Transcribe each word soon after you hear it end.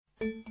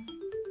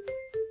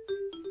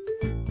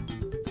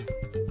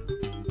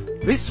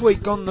This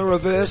week on The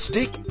Reverse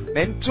Stick,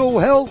 mental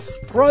health,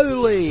 pro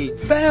league,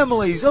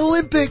 families,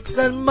 Olympics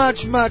and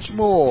much, much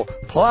more.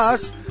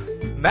 Plus,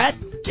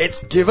 Matt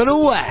gets given a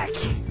whack.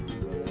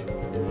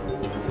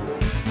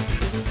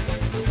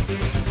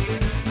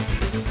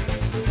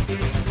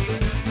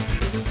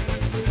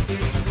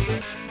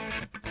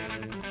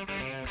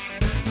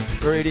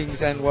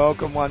 Greetings and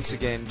welcome once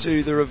again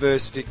to The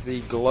Reverse Stick,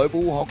 the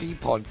Global Hockey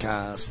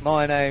Podcast.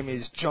 My name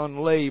is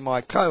John Lee.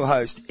 My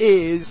co-host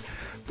is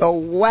the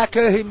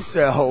whacker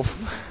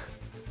himself,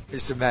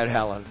 Mr. Matt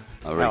Hallen.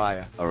 How are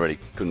you? I already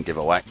couldn't give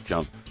a whack,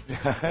 John.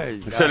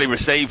 Hey, I certainly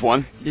received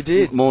one. You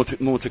did. More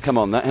to come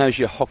on that. How's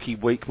your hockey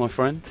week, my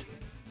friend?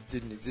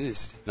 Didn't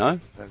exist. No?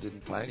 I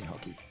didn't play any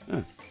hockey.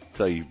 Oh.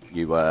 So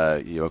you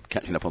were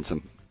catching up on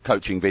some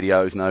coaching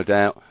videos, no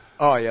doubt.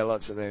 Oh yeah,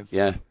 lots of them.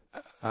 Yeah.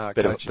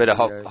 Bit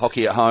of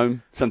hockey at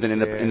home, something in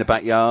the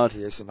backyard.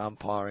 Yeah, some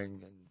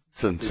umpiring and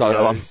some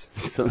solo.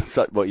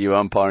 What, you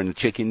umpiring the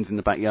chickens in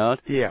the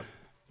backyard? Yeah.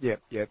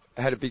 I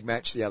had a big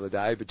match the other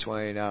day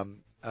between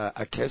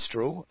a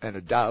kestrel and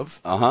a dove.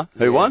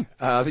 Who won?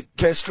 The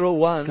kestrel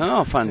won.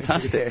 Oh,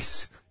 fantastic.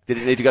 Yes. Did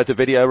it need to go to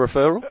video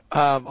referral?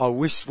 I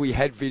wish we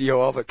had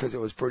video of it because it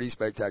was pretty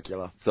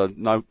spectacular. So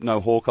no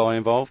Hawkeye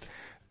involved?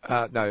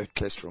 No,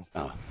 kestrel.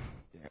 Oh.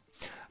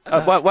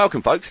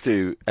 Welcome, folks,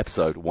 to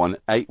episode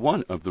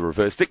 181 of The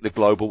Reverse Stick, the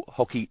Global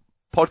Hockey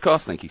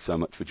Podcast. Thank you so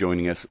much for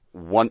joining us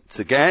once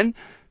again.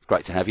 It's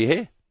great to have you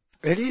here.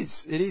 It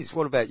is.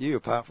 What about you,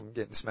 apart from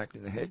getting smacked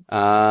in the head?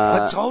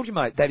 I told you,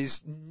 mate, that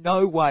is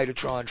no way to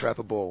try and trap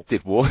a ball.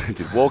 Did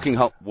walking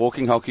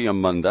hockey on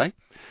Monday.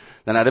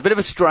 Then I had a bit of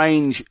a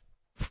strange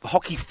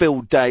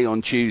hockey-filled day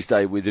on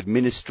Tuesday with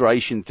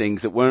administration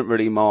things that weren't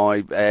really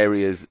my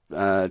areas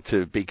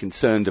to be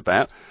concerned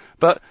about.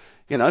 But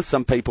you know,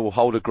 some people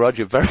hold a grudge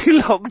a very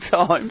long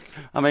time.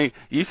 I mean,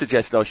 you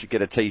suggested I should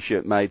get a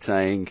T-shirt made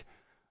saying,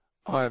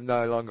 I am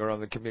no longer on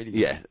the committee.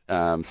 Yeah,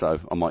 so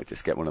I might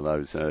just get one of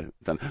those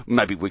done.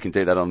 Maybe we can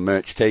do that on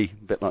merch tee,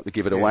 a bit like the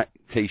Give It a Whack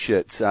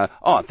T-shirts.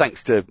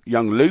 Thanks to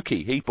young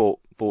Lukey. He bought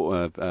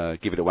a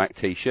Give It a Whack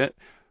T-shirt.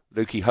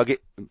 Lukey Huggett,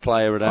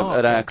 player at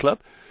our club.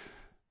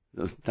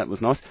 That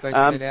was nice. Been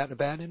seen out and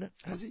about in it,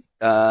 has he?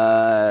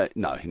 No.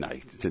 No,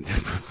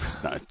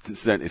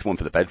 it's one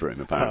for the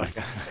bedroom,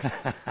 apparently. Oh,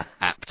 okay.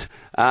 Apt.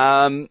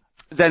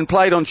 Then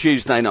played on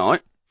Tuesday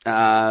night.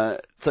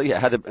 So yeah,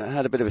 had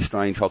a bit of a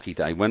strange hockey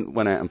day. Went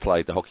out and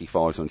played the hockey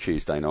fives on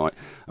Tuesday night.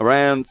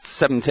 Around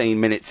 17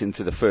 minutes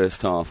into the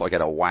first half, I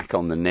get a whack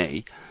on the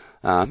knee.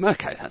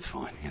 Okay, that's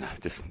fine. You know,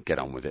 just get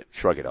on with it.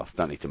 Shrug it off.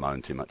 Don't need to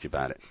moan too much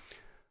about it.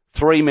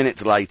 3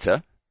 minutes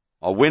later,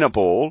 I win a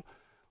ball.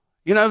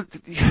 You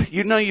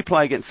know you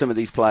play against some of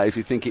these players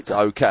who think it's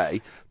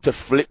okay to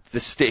flip the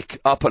stick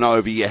up and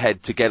over your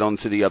head to get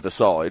onto the other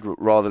side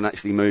rather than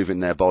actually moving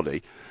their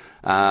body.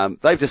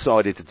 They've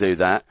decided to do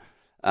that.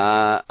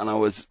 And I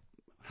was,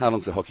 how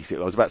long's the hockey stick?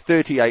 I was about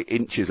 38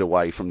 inches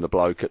away from the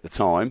bloke at the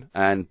time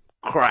and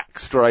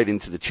cracked straight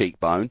into the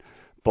cheekbone.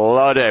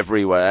 Blood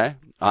everywhere.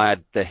 I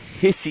had the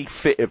hissy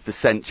fit of the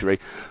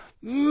century.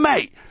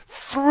 Mate,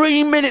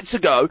 3 minutes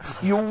ago,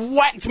 you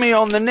whacked me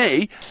on the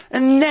knee,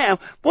 and now,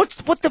 what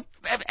the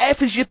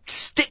F is your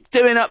stick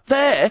doing up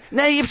there?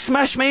 Now you've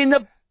smashed me in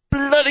the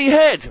bloody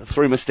head. I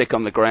threw my stick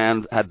on the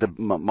ground, had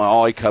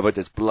my eye covered,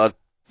 there's blood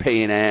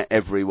peeing out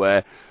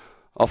everywhere.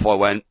 Off I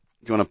went.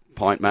 Do you want a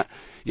pint, Matt?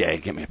 Yeah,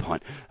 get me a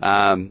pint.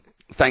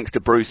 Thanks to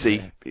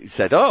Brucey, he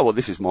said, oh, well,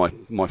 this is my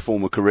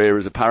former career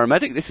as a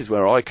paramedic. This is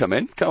where I come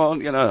in. Come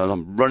on, you know,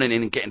 I'm running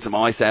in and getting some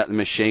ice out of the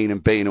machine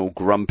and being all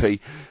grumpy.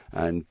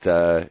 And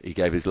he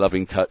gave his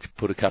loving touch,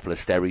 put a couple of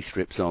steri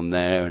strips on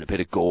there and a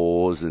bit of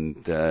gauze,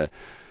 and I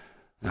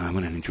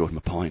went and enjoyed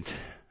my pint.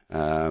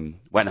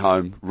 Went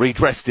home,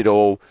 redressed it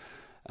all,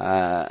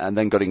 and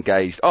then got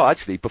engaged. Oh,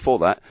 actually, before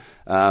that,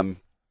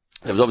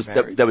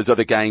 there was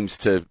other games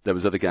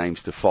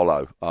to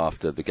follow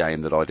after the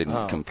game that I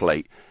didn't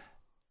complete.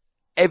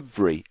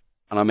 Every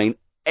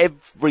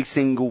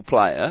single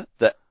player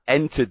that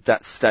entered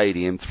that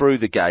stadium through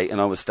the gate, and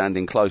I was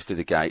standing close to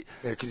the gate.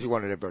 Yeah, because you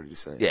wanted everybody to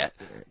see. Yeah.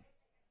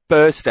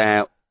 Burst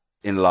out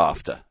in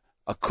laughter.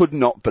 I could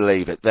not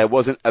believe it. There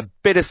wasn't a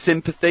bit of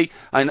sympathy,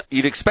 and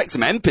you'd expect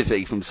some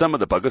empathy from some of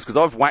the buggers because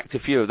I've whacked a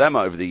few of them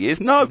over the years.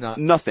 No,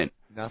 nothing.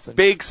 Nothing.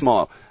 Big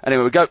smile.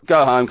 Anyway, we go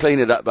home, clean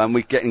it up, and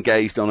we get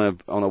engaged on a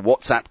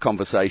WhatsApp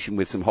conversation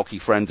with some hockey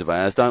friends of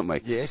ours, don't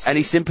we? Yes.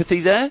 Any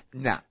sympathy there?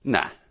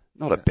 Nah,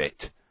 not a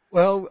bit.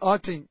 Well, I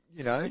think,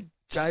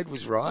 Jade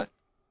was right.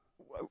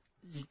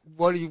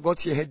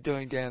 What's your head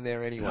doing down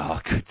there anyway? Oh,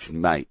 good,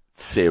 mate.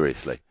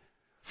 Seriously.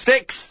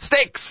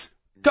 Sticks!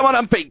 Come on,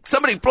 Umpy.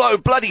 Somebody blow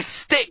bloody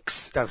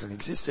sticks. Doesn't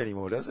exist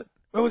anymore, does it?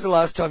 When was the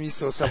last time you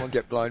saw someone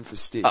get blown for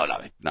sticks? Oh,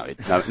 no,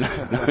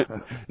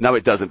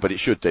 it doesn't, but it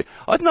should do.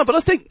 I don't know, but I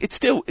think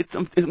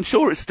I'm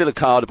sure it's still a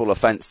cardable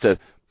offence to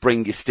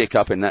bring your stick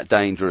up in that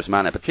dangerous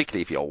manner,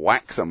 particularly if you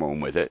whack someone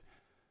with it.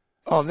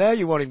 Oh, now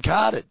you want him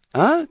carded.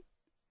 Huh?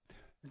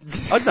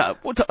 I don't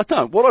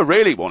know. What I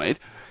really wanted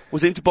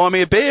was him to buy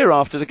me a beer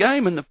after the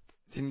game,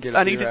 didn't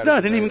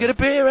even get a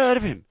beer out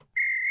of him.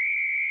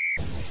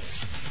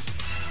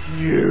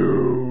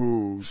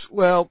 News.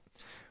 Well,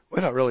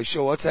 we're not really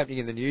sure what's happening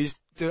in the news,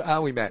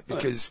 are we, Matt?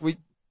 Because we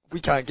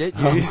can't get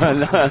news.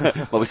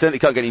 Well, we certainly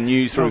can't get any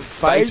news through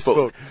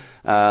Facebook.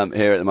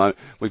 Here at the moment.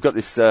 We've got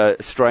this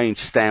strange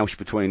stoush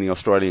between the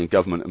Australian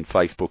government and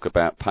Facebook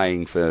about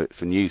paying for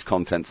news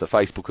content. So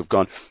Facebook have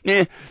gone,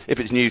 if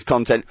it's news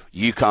content,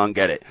 you can't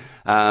get it.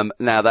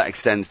 Now that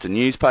extends to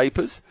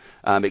newspapers,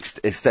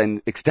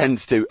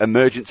 extends to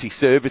emergency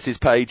services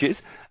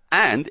pages,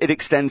 and it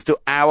extends to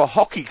our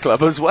hockey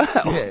club as well.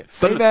 Yeah,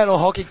 Fremantle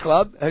Hockey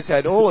Club has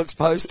had all its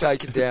posts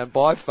taken down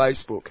by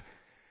Facebook,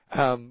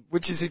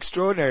 which is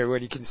extraordinary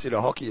when you consider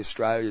Hockey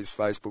Australia's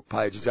Facebook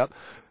page is up.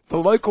 The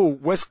local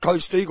West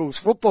Coast Eagles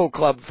Football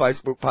Club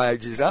Facebook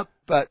page is up,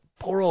 but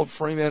poor old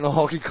Fremantle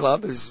Hockey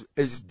Club is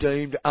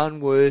deemed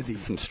unworthy.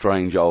 Some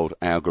strange old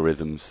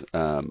algorithms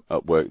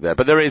at work there.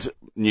 But there is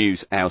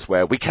news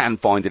elsewhere. We can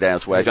find it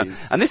elsewhere.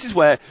 And this is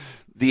where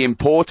the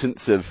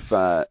importance of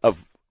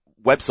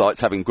websites,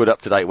 having good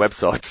up-to-date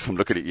websites, I'm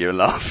looking at you and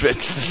laughing,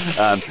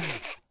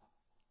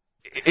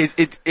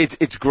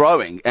 it's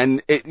growing,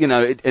 and it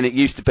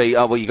used to be,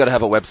 you've got to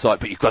have a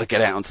website, but you've got to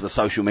get out onto the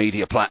social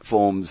media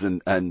platforms,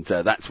 and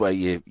that's where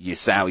you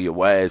sell your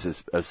wares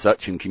as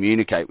such and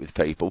communicate with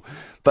people.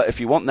 But if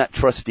you want that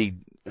trusty,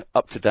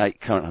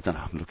 up-to-date, current, I don't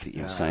know, I'm looking at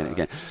you saying it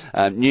again,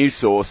 news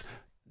source,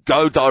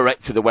 go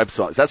direct to the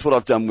websites. That's what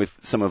I've done with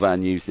some of our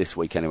news this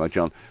week anyway,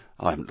 John.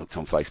 I haven't looked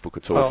on Facebook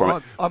at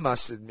all. I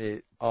must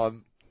admit,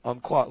 I'm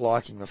quite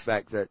liking the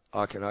fact that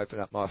I can open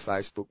up my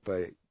Facebook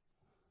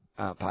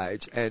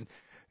page and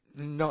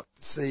not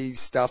see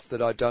stuff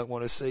that I don't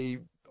want to see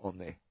on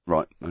there.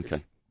 Right,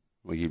 okay.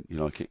 Well, you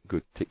like it.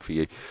 Good tick for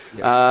you.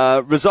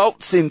 Yep.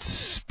 Results in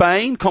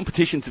Spain.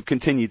 Competitions have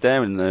continued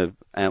there in the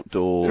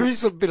outdoor. There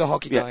is a bit of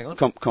hockey going on.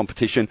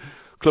 Competition.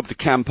 Club de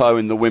Campo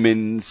in the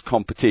women's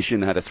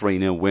competition had a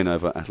 3-0 win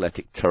over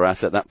Athletic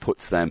Terrassa. That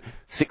puts them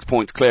 6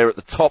 points clear at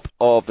the top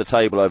of the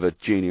table over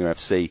Junior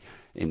FC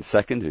in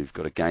second, who've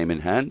got a game in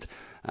hand.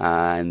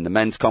 And the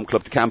men's comp,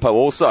 Club de Campo,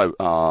 also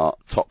are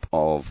top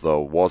of the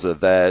WASA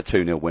there.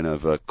 2-0 win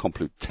over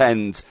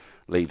Complutense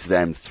leaves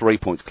them 3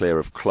 points clear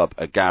of Club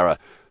Agarra,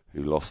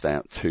 who lost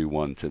out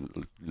 2-1 to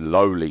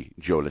lowly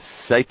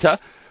Joliceta.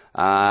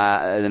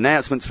 An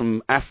announcement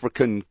from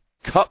African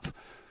Cup.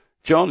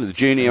 John, the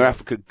Junior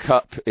African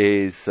Cup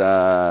is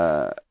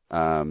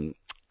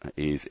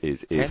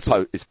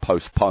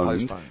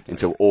postponed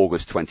until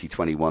August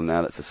 2021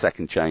 now. That's a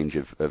second change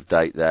of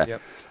date there.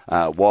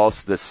 Yep.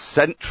 Whilst the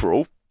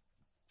Central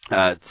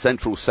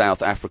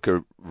South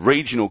Africa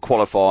regional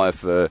qualifier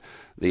for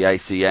the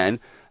ACN,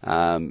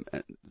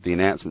 the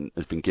announcement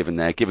has been given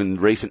there. Given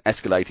recent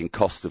escalating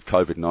costs of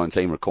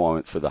COVID-19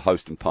 requirements for the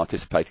host and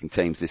participating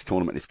teams, this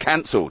tournament is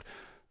cancelled.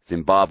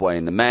 Zimbabwe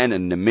in the men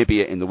and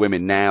Namibia in the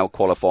women now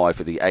qualify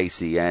for the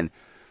ACN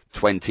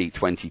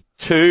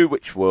 2022,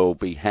 which will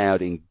be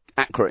held in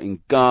Accra in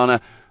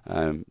Ghana,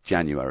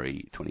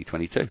 January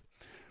 2022.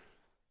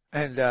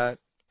 And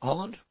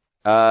Holland?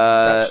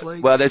 Dutch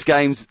leagues? Well, there's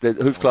games. The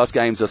Hoof Class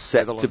games are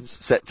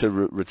set to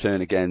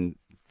return again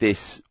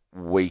this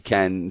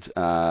weekend,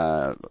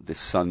 this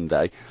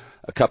Sunday.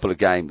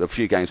 A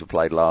few games were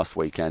played last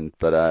weekend,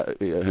 but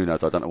who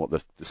knows? I don't know what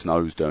the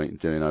snow's doing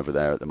over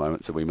there at the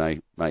moment, so we may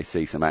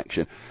see some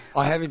action.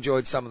 I have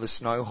enjoyed some of the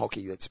snow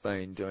hockey that's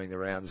been doing the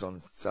rounds on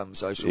some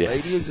social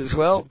medias as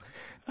well.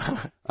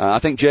 I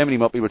think Germany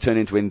might be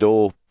returning to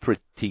indoor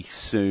pretty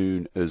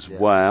soon as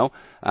well.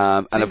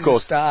 And of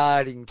course,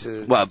 starting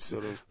to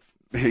sort of.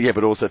 Yeah,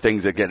 but also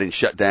things are getting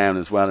shut down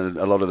as well. And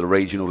a lot of the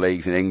regional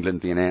leagues in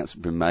England, the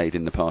announcement has been made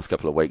in the past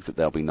couple of weeks that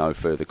there'll be no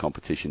further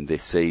competition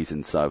this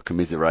season. So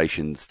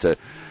commiserations to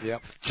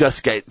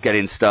just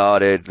getting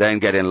started, then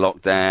getting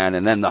locked down,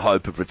 and then the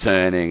hope of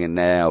returning, and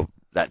now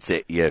that's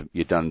it. You're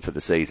done for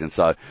the season.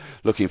 So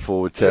looking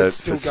forward to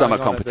summer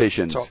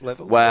competitions. Top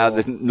level,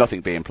 there's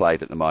nothing being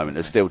played at the moment.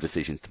 There's still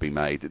decisions to be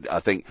made. I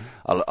think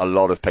a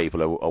lot of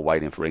people are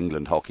waiting for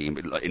England hockey.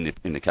 In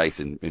the case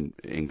in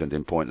England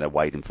in point, they're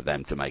waiting for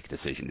them to make a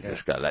decision.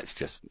 Just go, let's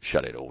just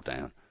shut it all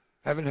down.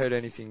 Haven't heard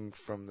anything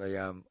from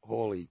the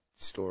Hawley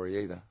story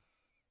either.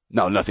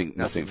 No, nothing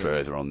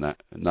further on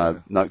that.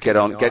 No, get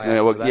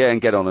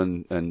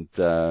on and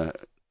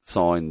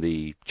sign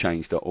the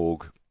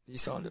change.org. You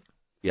signed it?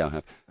 Yeah, I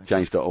have. Okay.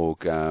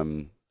 Change.org,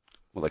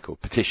 what they call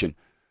petition,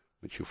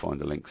 which you'll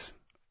find the links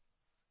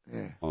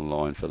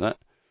online for that.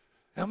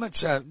 How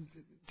much,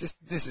 this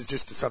is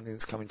just something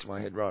that's coming to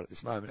my head right at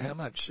this moment. How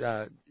much,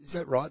 is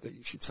that right that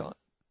you should sign?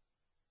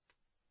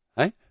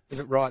 Hey? Is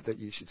it right that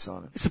you should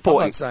sign it?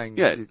 Supporting. I'm not saying...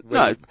 Yeah,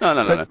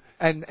 no.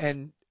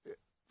 And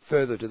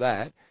further to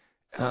that,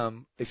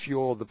 if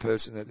you're the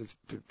person that this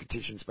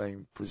petition's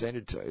being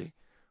presented to,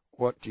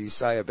 what do you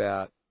say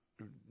about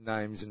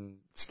names and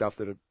stuff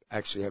that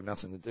actually have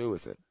nothing to do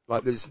with it?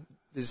 Like there's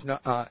no...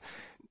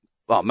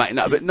 Well, mate,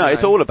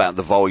 it's all about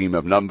the volume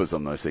of numbers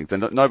on those things.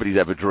 And nobody's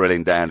ever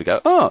drilling down to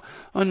go,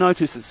 I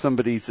noticed that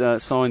somebody's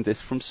signed this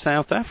from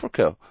South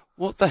Africa.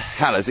 What the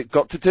hell has it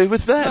got to do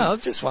with them? No, I'm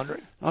just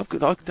wondering.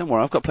 Don't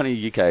worry, I've got plenty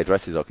of UK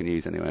addresses I can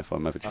use anyway if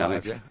I'm ever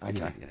challenged. Oh,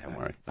 okay. Yeah, don't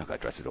worry. I've got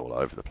addresses all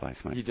over the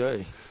place, mate. You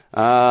do.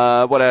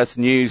 What else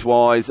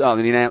news-wise? The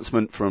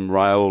announcement from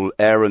Raoul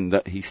Aaron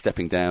that he's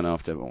stepping down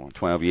after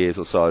 12 years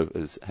or so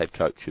as head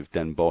coach of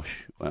Den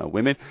Bosch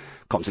women,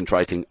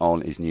 concentrating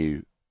on his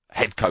new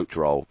head coach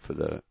role for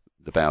the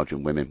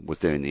Belgian women, was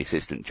doing the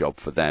assistant job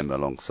for them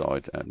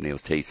alongside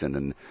Niels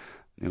Thiessen,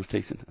 I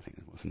think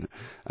it wasn't it?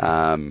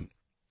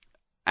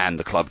 And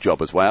the club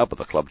job as well, but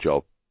the club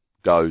job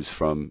goes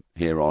from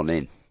here on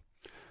in.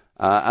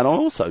 And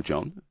also,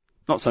 John,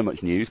 not so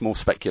much news, more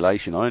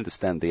speculation. I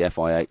understand the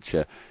FIH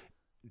are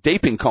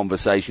deep in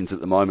conversations at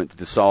the moment to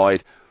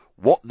decide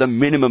what the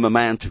minimum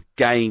amount of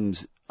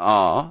games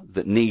are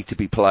that need to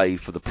be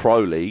played for the Pro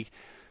League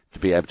to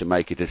be able to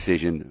make a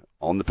decision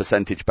on the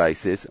percentage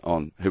basis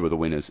on who are the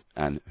winners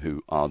and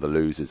who are the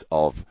losers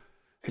of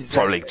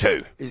Pro League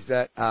 2. Is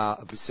that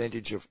a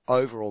percentage of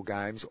overall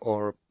games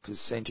or a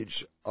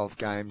percentage of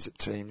games that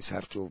teams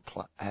have to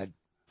have had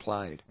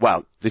played?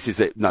 Well, this is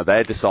it. No,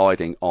 they're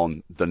deciding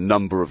on the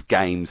number of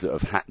games that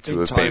have had to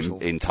have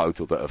been in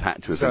total that have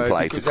had to have been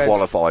played to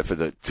qualify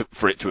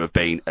for it to have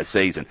been a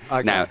season.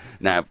 Okay.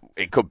 Now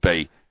it could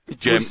be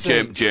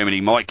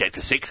Germany might get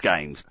to 6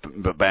 games,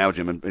 but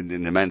Belgium in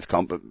the men's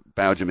comp,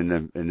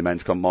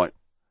 might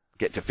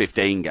get to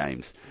 15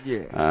 games.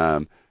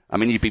 Yeah. I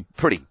mean, you'd be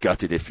pretty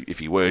gutted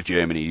if you were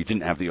Germany, you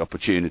didn't have the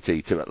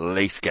opportunity to at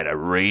least get a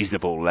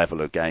reasonable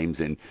level of games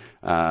in.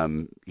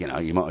 You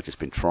might have just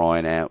been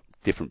trying out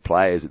different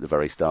players at the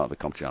very start of the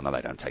competition. I know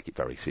they don't take it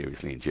very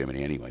seriously in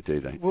Germany anyway,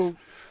 do they? Well,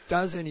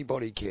 does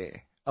anybody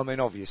care? I mean,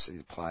 obviously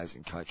the players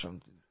and coach,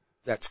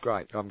 that's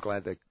great. I'm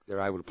glad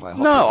they're able to play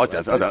hockey. No, I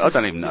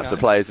don't even know if the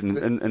players and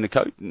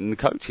the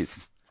coaches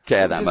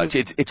care that much.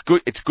 It's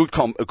good. It's a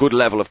good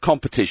level of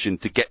competition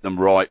to get them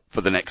right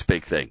for the next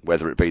big thing,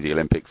 whether it be the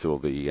Olympics or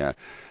the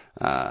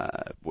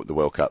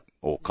World Cup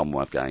or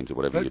Commonwealth Games or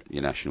whatever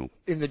your national.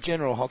 In the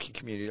general hockey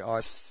community,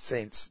 I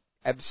sense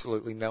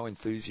absolutely no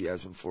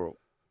enthusiasm for it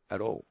at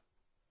all.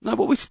 No,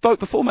 but we spoke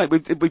before, mate.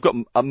 We've got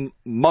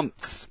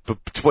months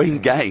between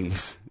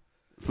games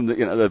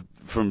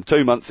from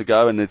 2 months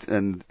ago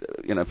and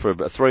for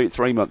a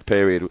 3 month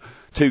period,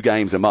 2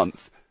 games a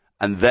month,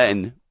 and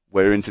then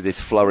we're into this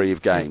flurry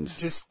of games.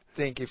 Just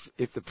think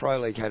if the Pro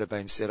League had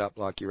been set up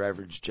like your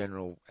average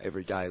general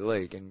everyday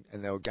league and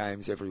there were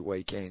games every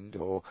weekend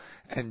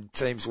and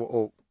teams were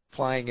all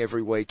playing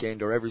every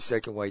weekend or every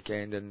second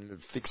weekend and the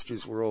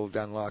fixtures were all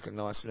done like a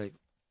nice neat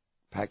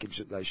package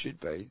that they should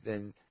be,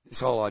 then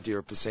this whole idea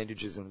of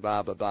percentages and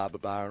blah, blah, blah, blah,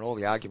 blah, and all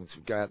the arguments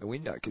would go out the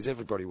window because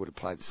everybody would have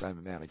played the same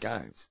amount of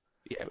games.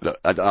 Yeah, look,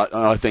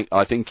 I think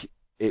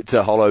it's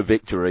a hollow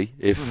victory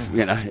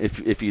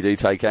if you do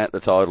take out the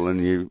title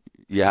and you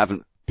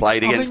haven't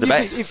played against the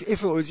best.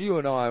 If it was you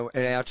and I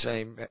and our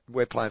team,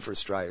 we're playing for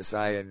Australia,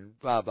 say, and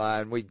blah blah,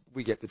 and we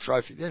get the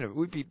trophy, then it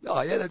would be,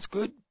 oh yeah, that's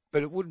good,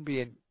 but it wouldn't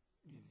be a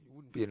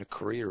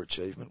career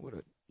achievement, would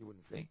it? You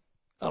wouldn't think.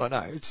 I don't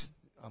know.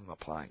 I'm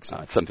not playing, so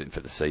it's something for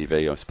the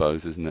CV, I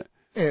suppose, isn't it?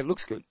 Yeah, it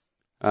looks good.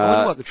 I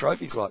wonder what the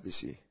trophy's like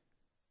this year.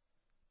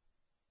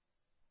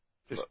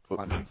 Just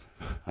wondering.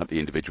 The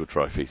individual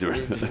trophies are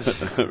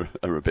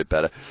a bit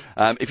better.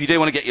 If you do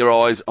want to get your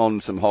eyes on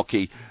some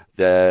hockey,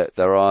 there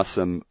are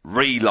some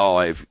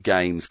re-live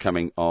games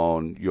coming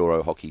on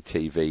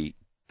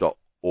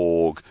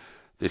EuroHockeyTV.org.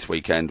 This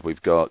weekend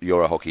we've got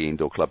Euro Hockey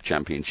Indoor Club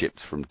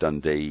Championships from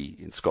Dundee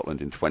in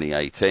Scotland in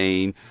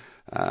 2018.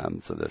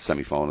 So the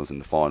semi-finals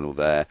and the final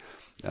there.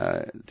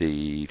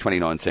 The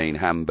 2019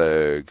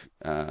 Hamburg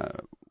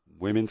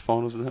women's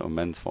finals or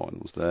men's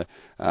finals there,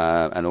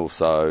 and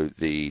also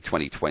the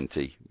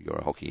 2020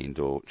 Euro Hockey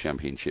Indoor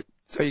Championship.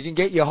 So you can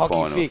get your hockey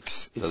finals.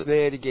 fix. It's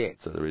there to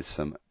get. So there is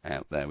some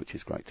out there, which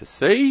is great to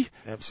see.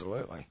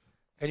 Absolutely.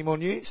 Any more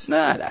news?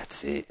 Nah,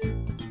 that's it.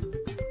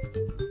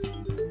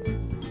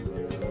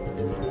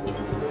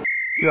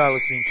 You are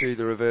listening to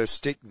The Reverse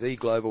Stick, the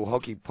Global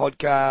Hockey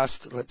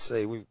Podcast. Let's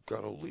see, we've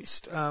got a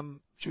list.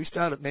 Should we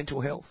start at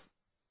mental health?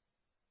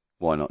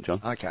 Why not,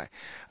 John? Okay.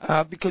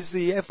 Because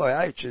the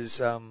FIH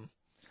has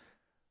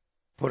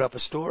put up a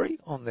story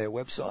on their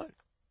website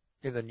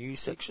in the news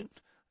section,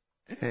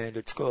 and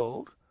it's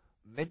called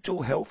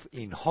Mental Health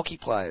in Hockey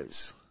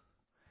Players.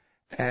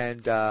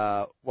 And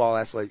while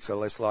athletes are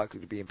less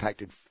likely to be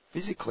impacted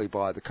physically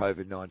by the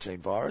COVID-19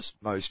 virus,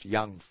 most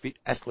young, fit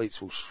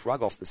athletes will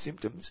shrug off the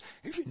symptoms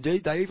if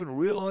indeed they even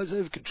realise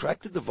they've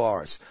contracted the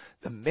virus.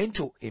 The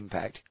mental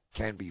impact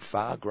can be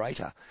far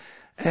greater.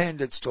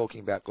 And it's talking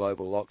about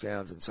global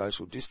lockdowns and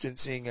social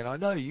distancing, and I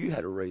know you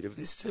had a read of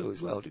this too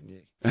as well, didn't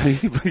you?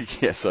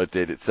 Yes, I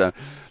did. It's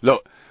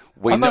look.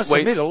 I must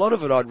admit, a lot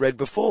of it I'd read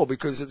before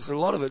because a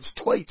lot of it's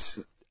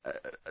tweets.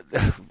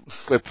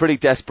 We're pretty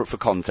desperate for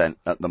content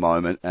at the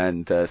moment,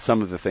 and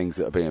some of the things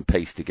that are being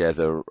pieced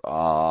together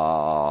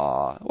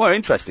are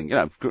interesting.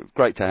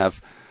 Great to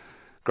have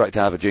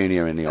a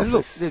junior in the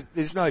office. And look,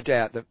 there's no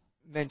doubt that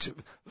mental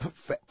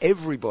for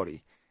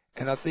everybody,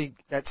 and I think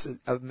that's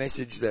a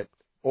message that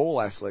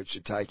all athletes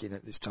should take in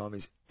at this time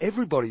is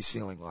everybody's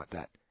feeling like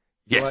that.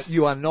 Yes.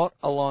 You are not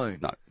alone.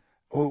 No.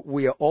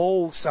 We are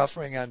all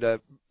suffering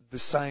under the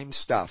same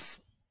stuff.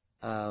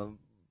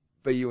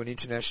 Be you an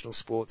international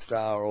sports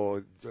star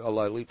or a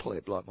lowly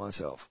pleb like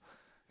myself.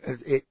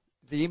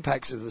 The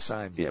impacts are the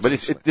same. Yeah, but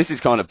this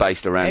is kind of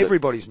based around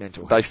everybody's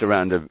mental health. Based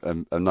around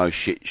a no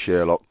shit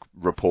Sherlock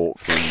report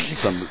from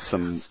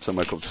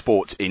somewhere called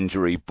Sports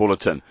Injury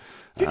Bulletin,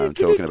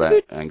 talking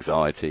about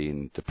anxiety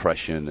and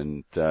depression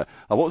and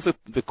what was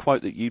the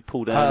quote that you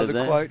pulled out of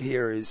there? The quote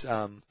here is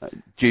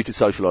due to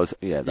socialise.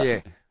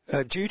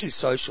 Due to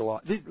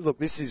socialise. Look,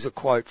 this is a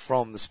quote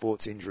from the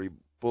Sports Injury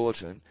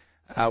Bulletin,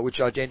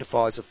 which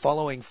identifies the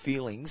following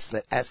feelings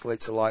that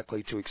athletes are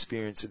likely to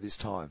experience at this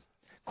time.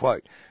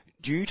 Quote,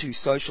 due to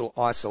social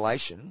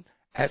isolation,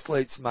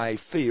 athletes may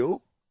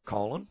feel,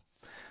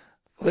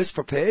 less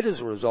prepared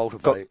as a result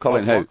of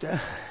lockdown.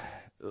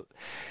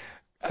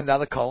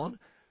 Another colon.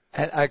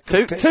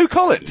 Two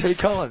Collins. Two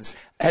Collins.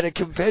 At a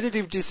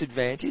competitive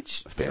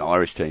disadvantage. Must be an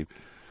Irish team.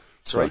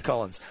 Three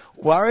Collins.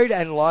 Worried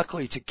and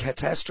likely to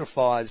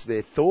catastrophize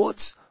their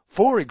thoughts.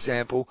 For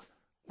example,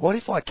 what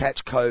if I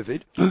catch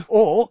COVID?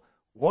 Or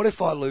what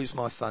if I lose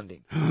my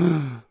funding?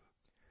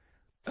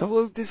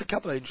 Well, there's a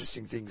couple of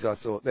interesting things I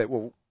thought that,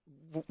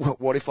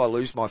 what if I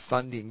lose my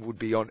funding would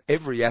be on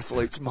every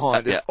athlete's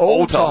mind at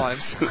all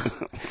times.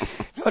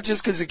 Not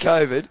just because of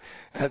COVID.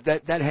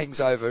 That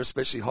hangs over,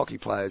 especially hockey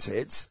players'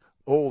 heads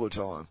all the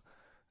time.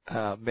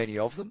 Many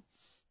of them.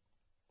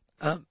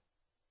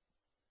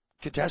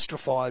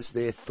 Catastrophize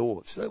their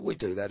thoughts. We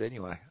do that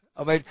anyway.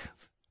 I mean,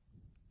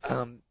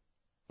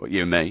 what,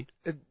 you and me?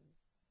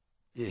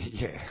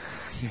 Yeah.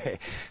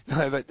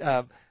 No,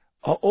 but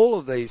all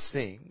of these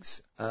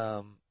things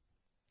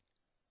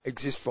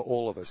exist for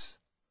all of us.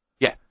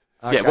 Yeah.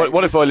 Okay. Yeah.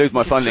 What if I lose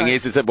my funding?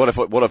 Is that what if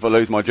I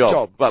lose my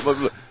job?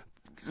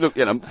 Look,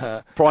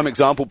 prime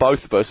example,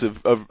 both of us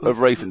of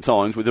recent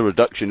times with a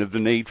reduction of the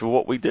need for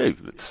what we do.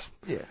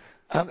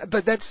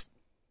 But that's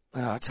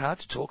it's hard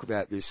to talk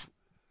about this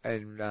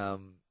and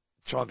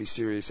try and be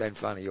serious and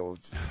funny or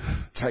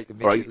take the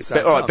mickey at the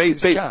same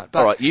time.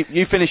 All right,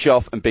 you finish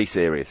off and be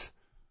serious.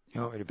 You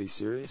want me to be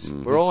serious?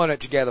 Mm-hmm. We're all in it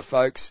together,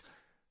 folks.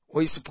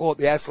 We support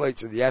the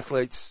athletes and the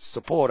athletes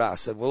support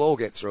us, and we'll all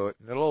get through it,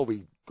 and it'll all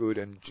be good.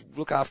 And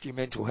look after your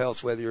mental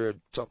health, whether you're a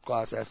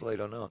top-class athlete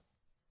or not.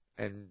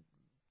 And,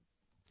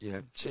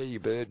 share your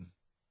burden.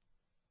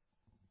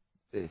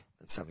 There,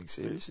 that's something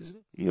serious,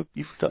 isn't it?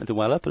 You're starting to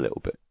well up a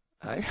little bit.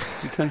 Hey?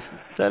 Is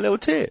that a little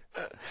tear?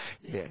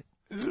 Yeah,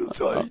 a little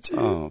tiny tear.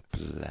 Oh,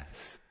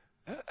 bless.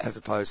 As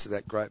opposed to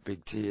that great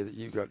big tear that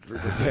you got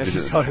dripping down the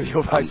side of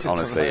your face.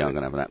 Honestly, I'm going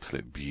to have an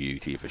absolute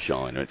beauty of a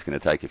shiner. It's going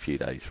to take a few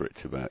days for it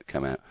to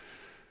come out.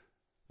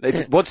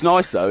 What's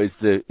nice though is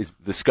the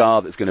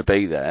scar that's going to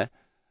be there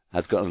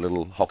has got a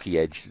little hockey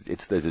edge.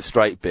 There's a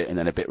straight bit and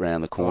then a bit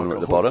round the corner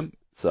at the bottom.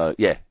 So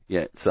yeah.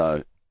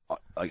 So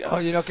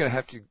you're not going to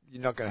have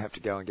to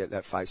go and get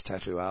that face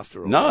tattoo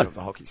after all. No, of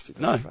the hockey stick.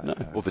 No.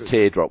 Or the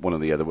teardrop, one or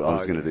the other. I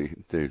was going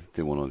to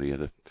do one or the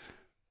other.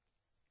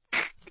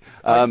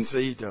 I can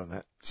see you doing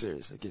that.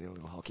 Seriously, getting a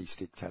little hockey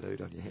stick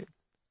tattooed on your head.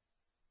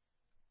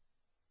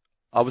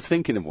 I was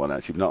thinking of one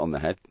actually, not on the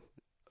head.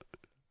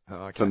 Oh,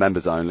 okay. For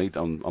members only,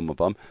 on my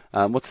bum.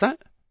 What's that?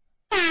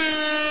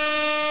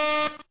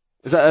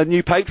 Is that a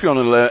new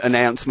Patreon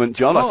announcement,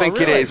 John? I think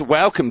really? It is.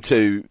 Welcome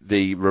to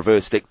the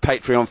Reverse Stick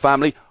Patreon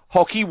family,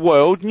 Hockey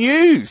World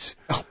News.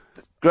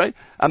 Great.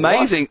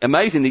 Amazing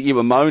that you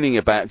were moaning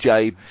about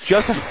Jade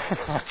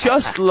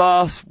just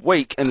last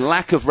week and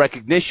lack of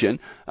recognition.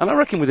 And I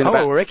reckon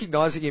we're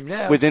recognising him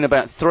now. Within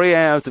about 3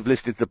 hours of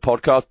listening to the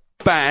podcast,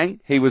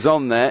 bang, he was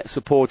on there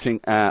supporting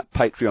our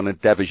Patreon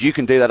endeavours. You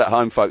can do that at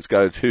home, folks.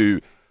 Go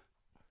to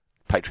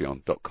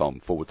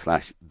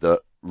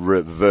patreon.com/the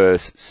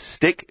Reverse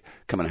Stick.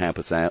 Come and help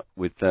us out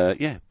with,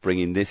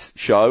 bringing this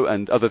show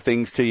and other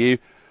things to you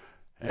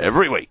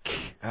every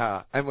week.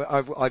 And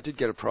I did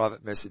get a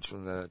private message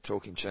from the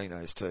Talking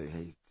Chinos too.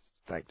 He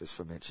thanked us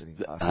for mentioning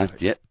last week.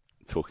 Yeah,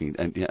 talking,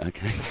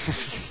 okay.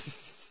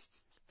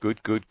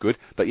 Good.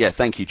 But yeah,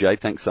 thank you, Jade.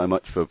 Thanks so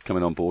much for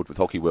coming on board with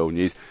Hockey World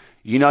News.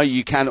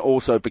 You can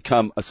also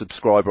become a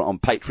subscriber on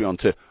Patreon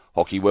to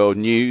Hockey World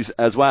News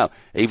as well.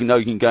 Even though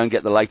you can go and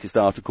get the latest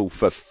article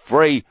for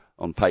free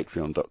on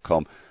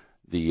patreon.com,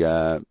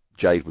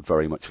 Jade would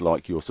very much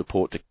like your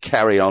support to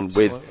carry on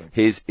with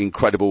his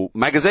incredible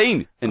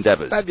magazine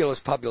endeavours.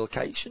 Fabulous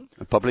publication.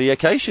 A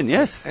publication,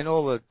 yes. And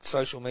all the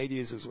social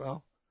medias as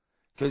well.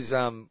 Because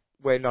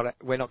we're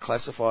not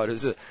classified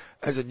as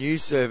a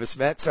news service,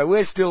 Matt, so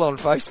we're still on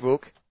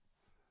Facebook.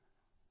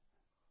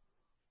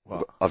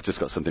 Well, I've just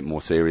got something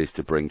more serious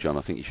to bring, John.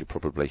 I think you should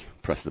probably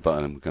press the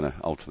button and we're going to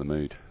alter the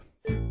mood.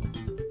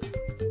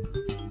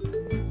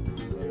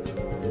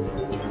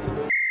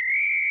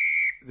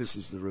 This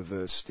is the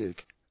Reverse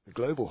Stick, the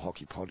Global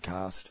Hockey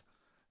Podcast.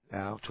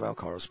 Now to our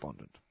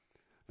correspondent.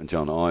 And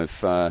John,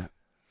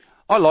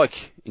 I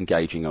like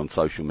engaging on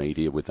social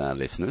media with our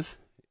listeners.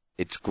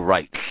 It's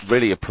great.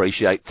 Really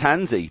appreciate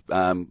Tansy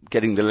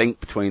getting the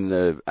link between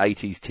the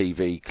 80s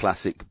TV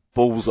classic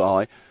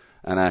Bullseye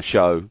and our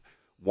show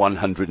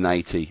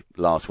 180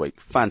 last week.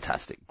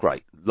 Fantastic.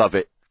 Great. Love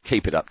it.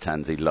 Keep it up,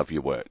 Tansy. Love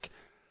your work.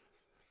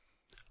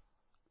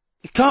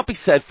 It can't be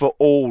said for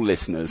all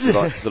listeners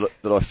that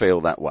I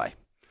feel that way.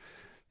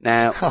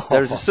 Now,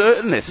 there is a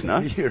certain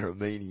listener. You're a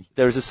meanie.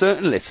 There is a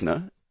certain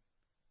listener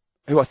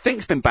who I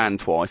think's been banned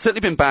twice.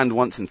 Certainly been banned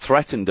once and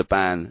threatened to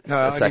ban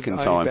a second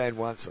time. Only banned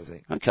once, I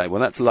think. Okay, well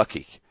that's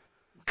lucky.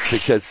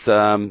 Because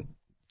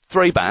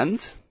 3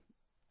 bans,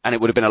 and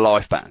it would have been a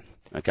life ban.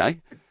 Okay?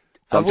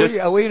 So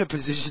are we in a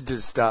position to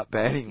start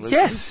banning listeners?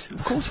 Yes,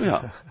 of course we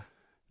are.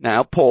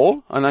 Now,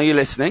 Paul, I know you're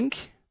listening.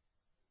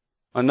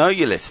 And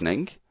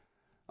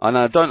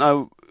I don't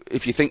know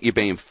if you think you're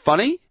being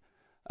funny.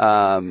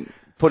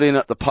 Put in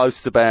at the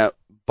post about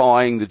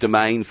buying the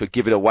domain for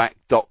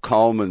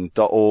giveitawhack.com and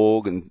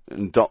 .org and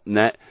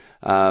 .net,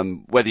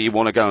 whether you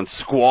want to go and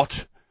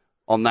squat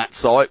on that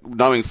site,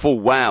 knowing full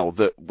well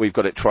that we've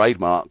got it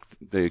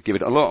trademarked. Give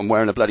it a lot. I'm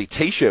wearing a bloody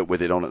t-shirt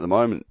with it on at the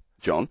moment,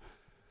 John.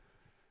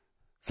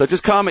 So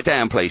just calm it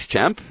down, please,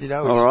 champ. You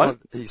know, all right?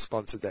 He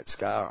sponsored that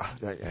Scara,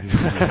 don't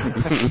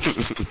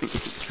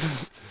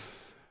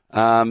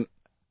you?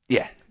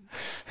 Yeah.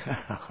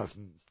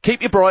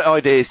 Keep your bright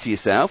ideas to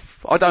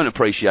yourself. I don't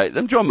appreciate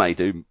them. John may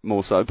do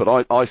more so,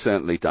 but I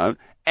certainly don't.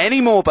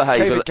 Any more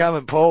behaviour... Keep it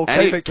coming, Paul.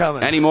 Keep it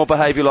coming. Any more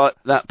behaviour like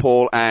that,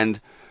 Paul, and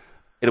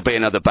it'll be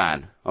another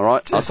ban. All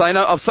right?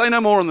 I'll say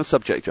no more on the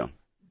subject, John.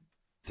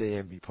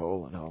 DM me,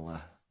 Paul, and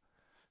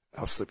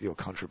I'll slip you a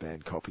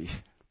contraband copy.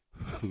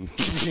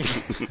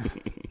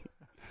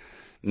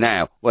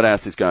 Now, what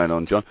else is going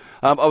on, John?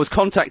 I was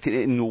contacted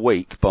in the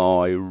week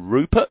by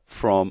Rupert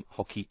from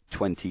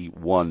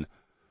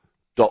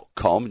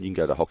Hockey21.com. And you can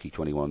go to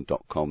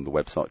hockey21.com, the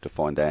website, to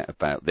find out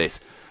about this.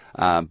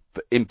 But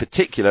in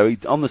particular,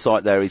 on the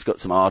site there, he's got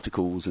some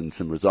articles and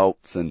some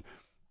results and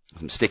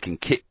some stick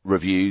and kit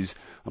reviews.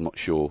 I'm not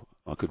sure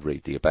I could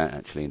read the about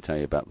actually and tell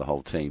you about the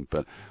whole team,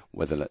 but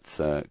whether let's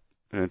to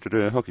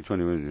do Hockey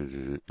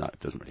 21, no, it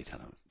doesn't really tell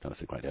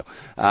us a great deal.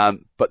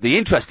 But the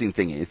interesting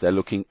thing is they're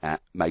looking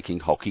at making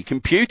hockey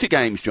computer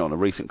games, John. A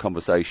recent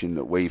conversation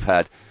that we've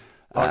had.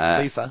 Like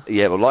FIFA.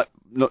 Yeah, well, like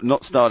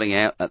not starting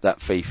out at that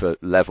FIFA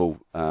level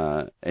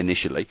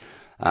initially.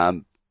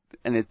 And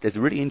there's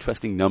a really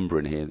interesting number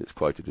in here that's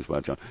quoted as well,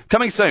 John.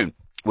 Coming soon.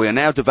 We are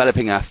now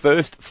developing our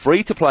first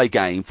free-to-play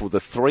game for the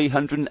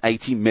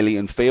 380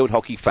 million field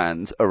hockey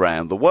fans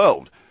around the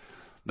world.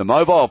 The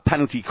mobile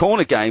penalty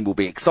corner game will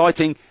be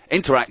exciting,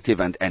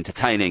 interactive and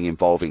entertaining,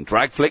 involving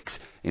drag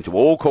flicks into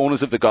all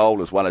corners of the goal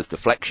as well as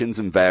deflections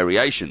and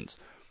variations.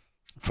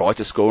 Try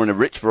to score in a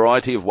rich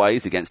variety of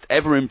ways against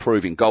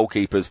ever-improving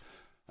goalkeepers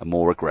and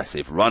more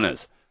aggressive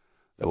runners.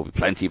 There will be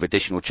plenty of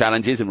additional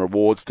challenges and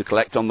rewards to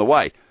collect on the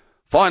way.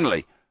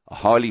 Finally, a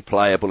highly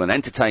playable and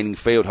entertaining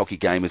field hockey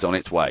game is on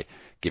its way,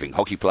 giving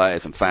hockey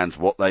players and fans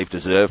what they've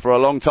deserved for a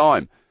long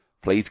time.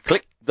 Please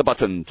click the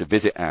button to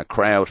visit our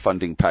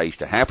crowdfunding page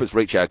to help us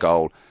reach our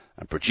goal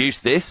and produce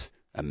this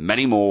and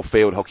many more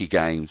field hockey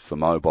games for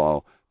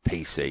mobile,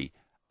 PC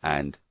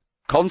and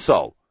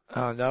console.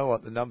 I know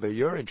what the number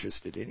you're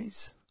interested in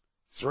is.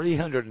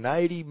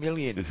 380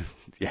 million.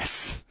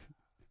 Yes.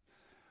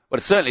 Well,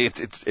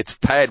 it's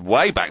paid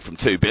way baid from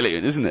 2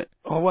 billion, isn't it?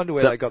 I wonder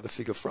where they got the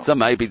figure from. So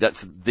maybe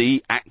that's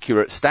the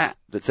accurate stat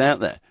that's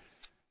out there.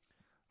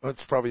 Well,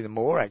 it's probably the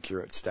more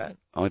accurate stat,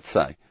 I'd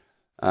say.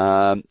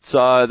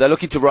 So they're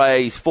looking to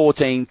raise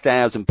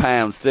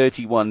 £14,000,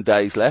 31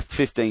 days left,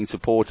 15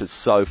 supporters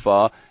so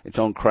far. It's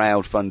on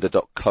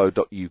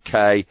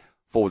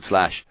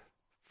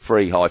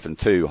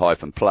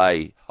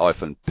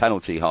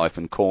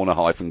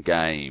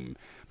crowdfunder.co.uk/free-2-play-penalty-corner-game.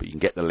 But you can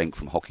get the link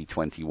from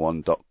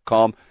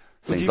hockey21.com.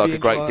 Seems like a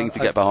great thing to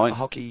get behind. A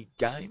hockey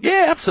game?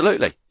 Yeah,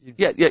 absolutely.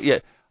 Yeah.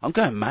 I'm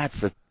going mad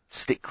for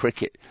stick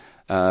cricket.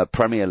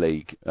 Premier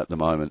League at the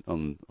moment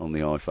on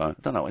the iPhone. I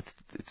don't know, it's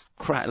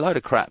crap, a load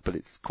of crap, but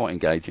it's quite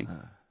engaging.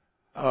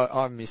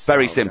 I miss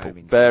very simple,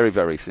 very,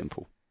 very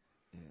simple.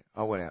 Yeah,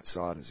 I went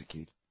outside as a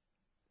kid.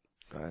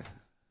 So.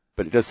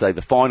 But it does say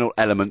the final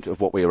element of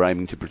what we are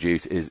aiming to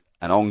produce is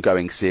an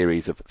ongoing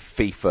series of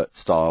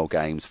FIFA-style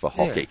games for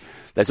hockey. Yeah.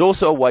 There's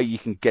also a way you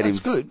can get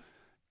good.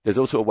 There's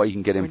also a way you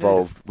can get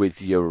involved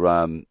with your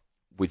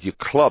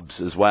clubs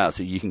as well,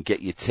 so you can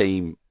get your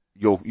team,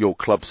 your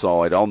club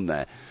side on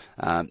there.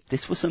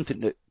 This was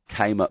something that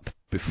came up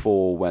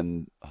before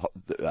when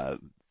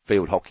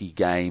field hockey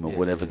game or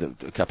whatever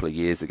a couple of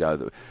years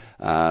ago.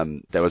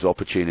 There was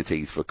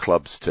opportunities for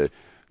clubs to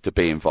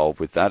be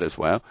involved with that as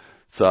well.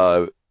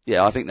 So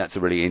yeah, I think that's a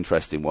really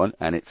interesting one,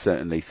 and it's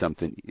certainly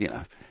something,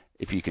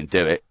 if you can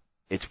do it,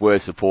 it's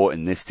worth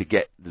supporting this to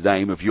get the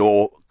name of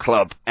your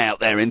club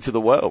out there into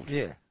the world.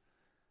 Yeah.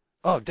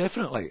 Oh,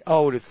 definitely. I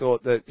would have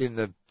thought that in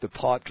the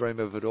pipe dream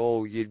of it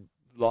all,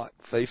 like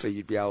FIFA,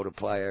 you'd be able to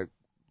play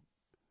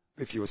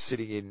if you were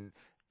sitting in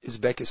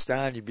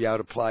Uzbekistan, you'd be able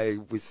to play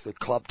with the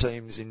club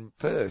teams in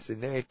Perth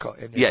in their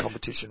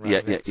competition. Yeah,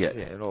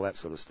 and all that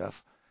sort of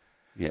stuff.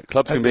 Yeah,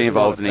 clubs can be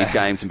involved in these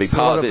games and be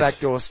part of this.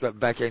 There's a lot of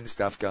back-end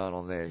stuff going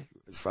on there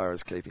as far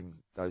as keeping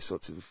those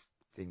sorts of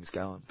things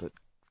going, but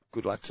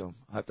good luck to them.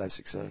 I hope they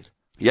succeed.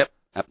 Yep.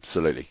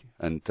 absolutely.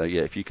 And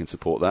if you can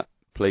support that,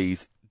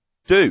 please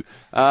do.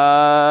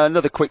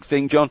 Another quick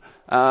thing, John.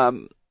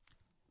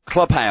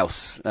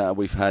 Clubhouse.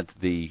 We've had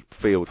the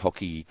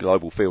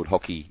global field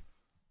hockey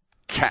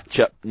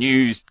catch-up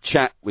news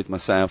chat with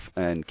myself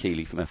and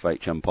Keely from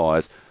FH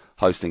Umpires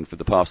hosting for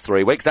the past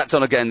 3 weeks. That's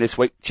on again this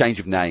week. Change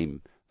of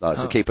name.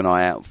 So keep an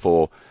eye out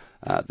for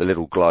the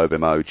little globe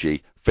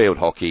emoji, field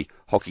hockey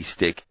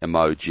stick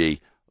emoji,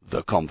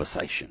 the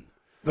conversation.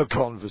 The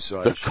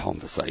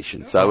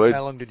conversation. So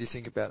how long did you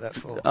think about that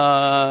for?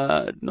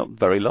 Not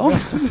very long.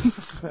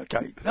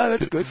 Okay. No,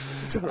 that's good.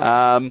 That's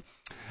all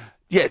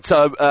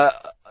right.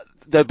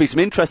 There'll be some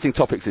interesting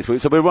topics this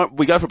week. So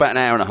we go for about an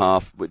hour and a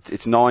half.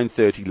 It's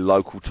 9:30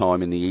 local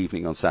time in the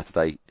evening on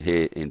Saturday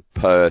here in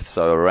Perth.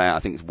 So around, I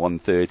think it's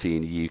 1:30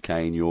 in the UK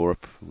and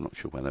Europe. I'm not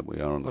sure whether we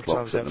are on the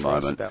clocks at the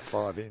moment. Us? About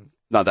 5 in.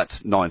 No,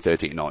 that's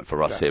 9:30 at night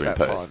for us here in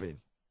Perth. About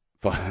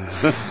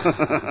 5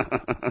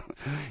 in.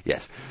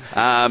 Yes.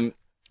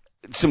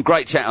 Some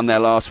great chat on there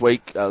last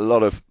week. A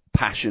lot of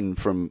passion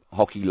from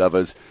hockey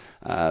lovers.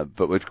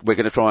 But we're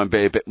going to try and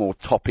be a bit more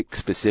topic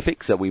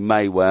specific, so we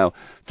may well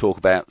talk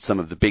about some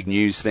of the big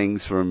news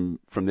things from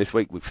this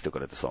week. We've still got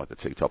to decide the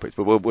 2 topics,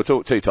 but we'll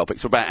talk 2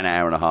 topics for about an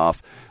hour and a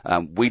half.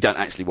 We don't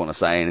actually want to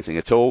say anything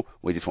at all.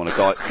 We just want to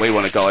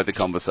guide the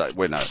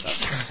conversation.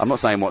 I'm not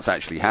saying what's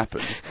actually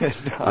happened.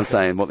 No. I'm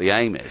saying what the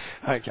aim is.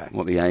 Okay.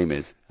 What the aim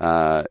is.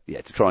 To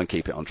try and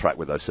keep it on track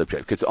with those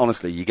subjects, because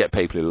honestly, you get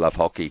people who love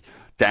hockey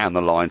down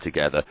the line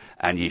together,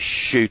 and you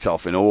shoot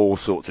off in all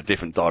sorts of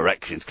different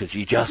directions because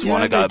you just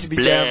want to go. You don't need to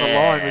be down the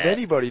line with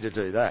anybody to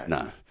do that.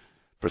 No,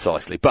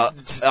 precisely.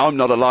 But I'm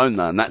not alone,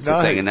 though, and that's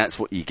the thing, and that's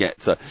what you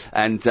get. So,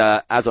 and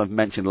as I've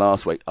mentioned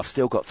last week, I've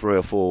still got 3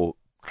 or 4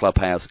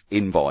 Clubhouse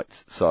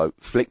invites. So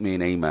flick me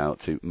an email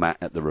to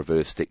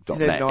matt@thereversestick.net.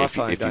 You need an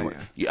iPhone, don't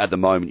you? At the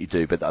moment you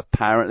do, but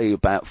apparently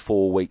about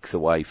 4 weeks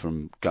away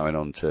from going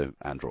on to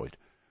Android.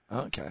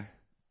 Okay.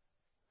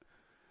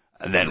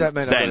 And then, does that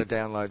mean I've got to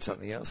download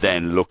something else?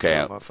 Then look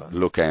out,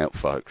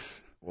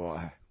 folks.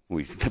 Why?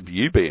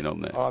 You being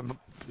on there.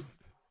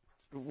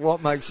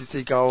 What makes you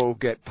think I'll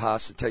get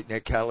past the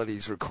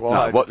technicalities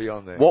required to be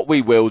on there? What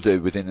we will do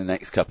within the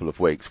next couple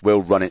of weeks,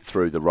 we'll run it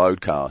through the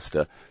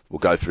Roadcaster. We'll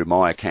go through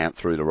my account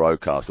through the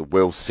Roadcaster.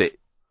 We'll sit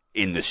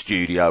in the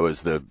studio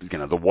as the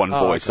one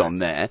voice on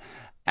there,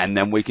 and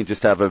then we can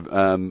just have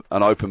an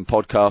open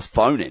podcast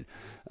phone in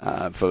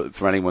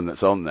for anyone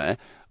that's on there.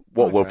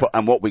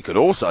 What we could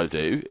also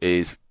do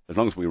is, as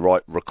long as we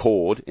write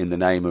record in the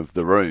name of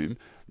the room,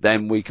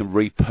 then we can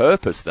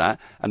repurpose that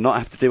and not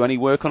have to do any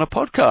work on a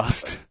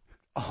podcast.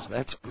 Oh,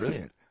 that's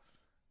brilliant.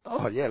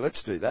 Oh yeah,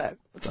 let's do that.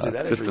 Let's do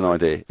that. Just an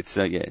idea. It's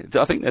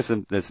I think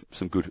there's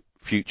some good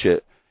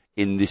future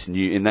in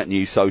that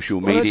new social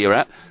media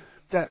app.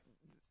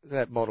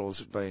 That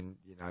model's been,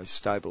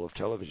 stable of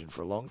television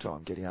for a long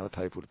time, getting other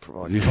people to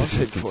provide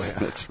content for you.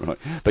 That's right.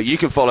 But you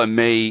can follow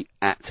me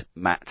at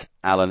Matt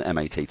Allen,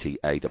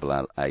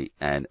 MatTallan,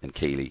 and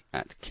Keely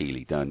at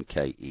Keely Dunn,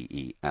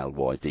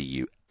 KeelyDunn.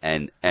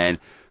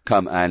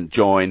 Come and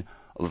join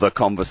the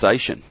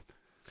conversation.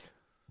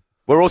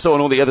 We're also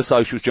on all the other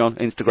socials, John,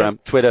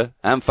 Instagram, Twitter,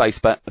 and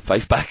Facebook,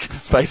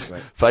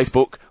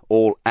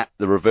 all at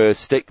The Reverse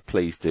Stick.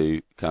 Please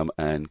do come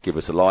and give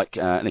us a like.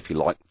 And if you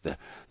like the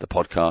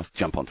podcast,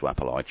 jump onto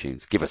Apple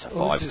iTunes, give us a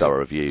 5-star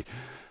review.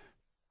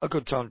 A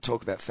good time to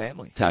talk about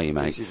family. Tell your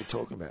mates. Easy to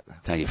talk about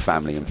that. Tell your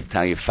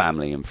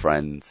family and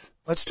friends.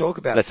 Let's talk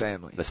about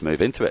family. Let's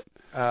move into it.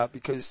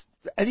 Because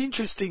an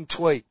interesting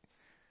tweet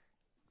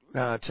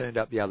turned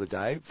up the other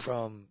day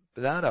from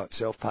Bernardo at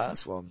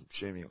Self-Pass. Well, I'm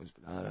assuming it was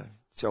Bernardo.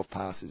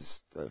 Self-Pass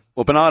is the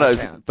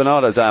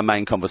Bernardo's our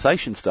main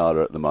conversation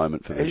starter at the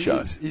moment for the show.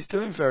 He's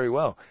doing very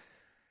well.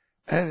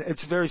 And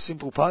it's a very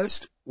simple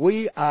post.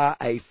 We are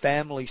a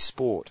family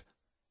sport.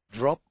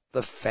 Drop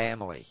the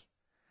family.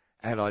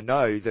 And I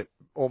know that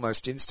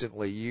almost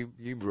instantly you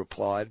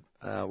replied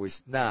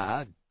with,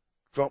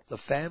 drop the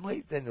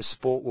family, then the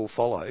sport will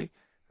follow.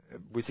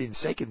 Within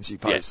seconds you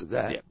posted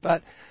that. Yeah.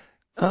 But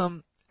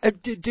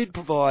it did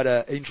provide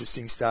an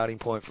interesting starting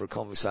point for a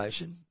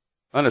conversation.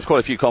 And there's quite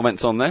a few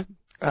comments on there.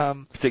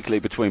 Particularly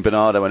between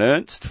Bernardo and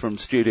Ernst from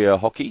Studio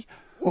Hockey.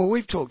 Well,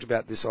 we've talked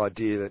about this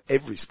idea that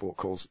every sport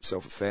calls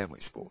itself a family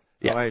sport.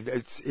 Yeah. I mean,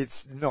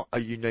 it's not a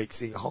unique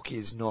thing. Hockey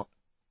is not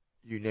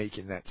unique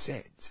in that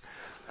sense.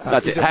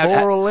 Is it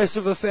more or less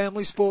of a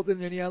family sport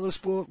than any other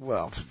sport?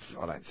 Well,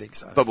 I don't think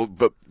so.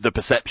 But the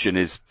perception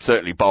is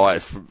certainly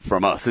biased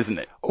from us, isn't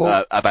it,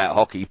 about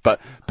hockey? But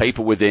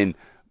people within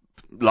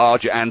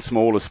larger and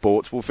smaller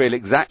sports will feel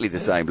exactly the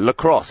same.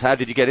 Lacrosse, how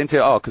did you get into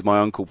it? Oh, because my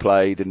uncle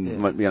played, and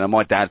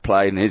my dad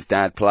played, and his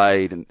dad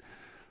played, and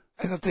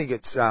I think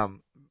it's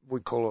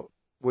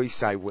we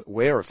say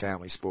we're a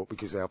family sport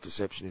because our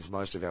perception is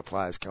most of our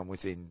players come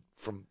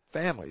from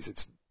families.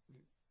 It's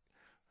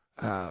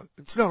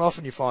not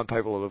often you find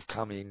people that have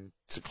come in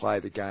to play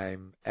the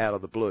game out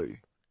of the blue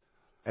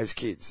as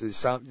kids.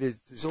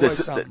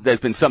 There's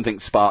been something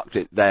sparked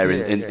it there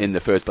in the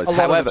first place.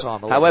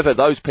 However,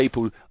 those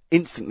people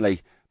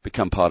instantly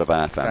become part of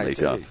our family.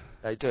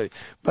 They do.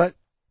 But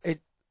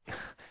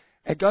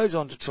It goes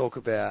on to talk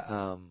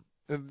about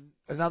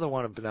another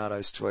one of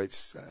Bernardo's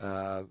tweets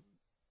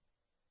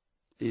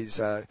is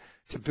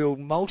to build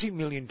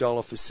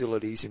multi-million-dollar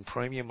facilities in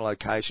premium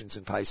locations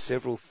and pay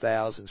several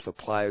thousands for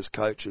players,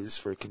 coaches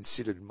for a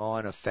considered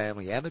minor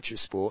family amateur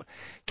sport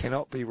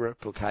cannot be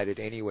replicated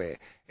anywhere.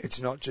 It's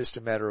not just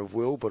a matter of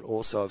will, but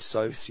also of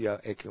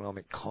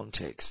socio-economic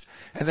context.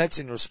 And that's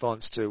in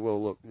response to,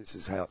 well, look, this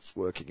is how it's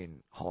working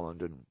in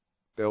Holland and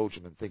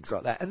Belgium and things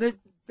like that. And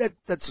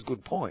that's a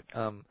good point.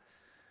 But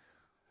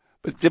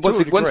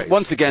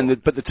once again,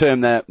 the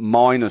term there,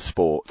 minor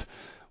sport.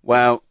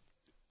 Well,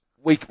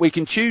 we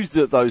can choose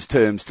those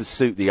terms to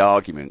suit the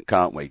argument,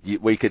 can't we?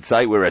 We could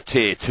say we're a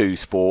tier 2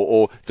 sport,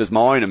 or does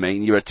minor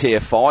mean you're a tier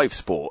 5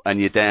 sport and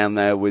you're down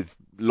there with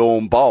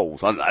lawn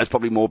bowls? I don't know, there's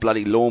probably more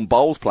bloody lawn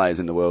bowls players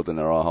in the world than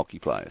there are hockey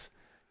players.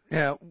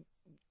 Now,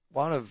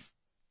 one of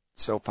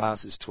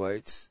Selpass's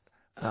tweets,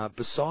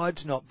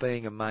 besides not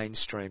being a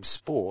mainstream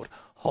sport,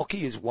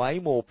 hockey is way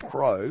more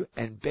pro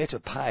and better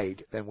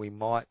paid than we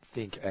might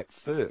think at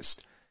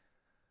first.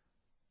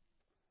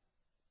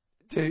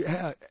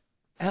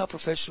 How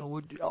professional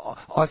would...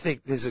 I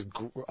think there's a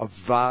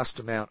vast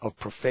amount of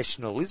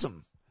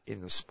professionalism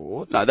in the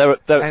sport. No,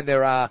 and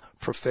there are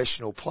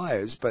professional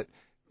players, but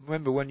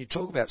remember, when you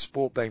talk about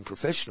sport being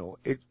professional,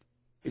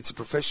 it's a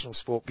professional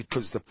sport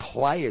because the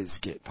players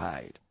get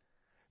paid.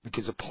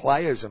 Because the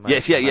players are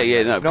making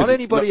money. No, not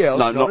anybody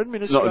else, not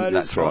administrators,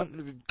 that's right.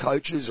 not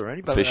coaches or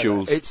anybody officials.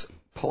 Like that. It's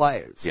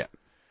players. Yeah.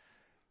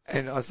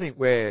 And I think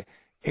we're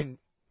in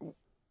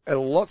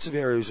lots of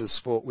areas of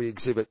sport we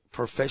exhibit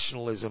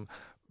professionalism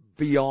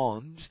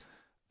beyond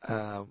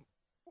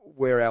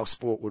where our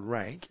sport would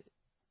rank,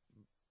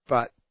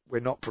 but we're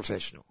not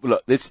professional.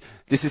 Look, this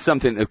is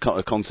something, a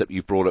concept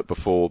you brought up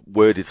before,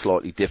 worded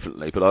slightly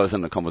differently, but I was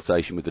having a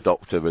conversation with the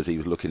doctor as he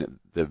was looking at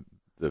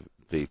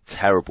the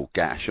terrible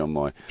gash on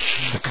my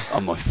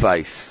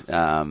face.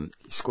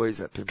 Squeeze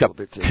that pimple a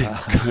bit too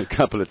hard. A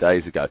couple of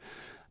days ago.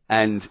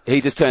 And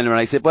he just turned around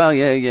and he said, well,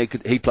 yeah,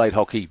 he played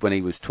hockey when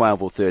he was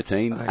 12 or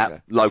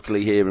 13,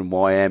 locally here in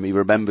YM. He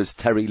remembers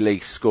Terry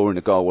Lease scoring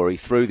a goal where he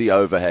threw the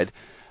overhead,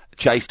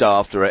 chased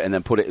after it, and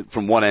then put it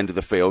from one end of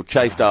the field,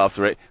 chased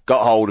after it,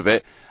 got hold of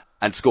it,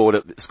 and scored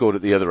at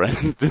the other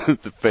end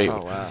of the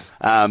field. Oh,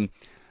 wow.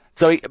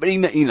 So he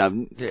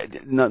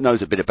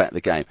knows a bit about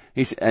the game.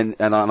 And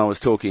I was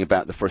talking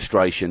about the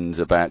frustrations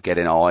about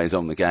getting eyes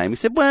on the game. He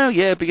said, well,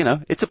 yeah,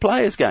 but it's a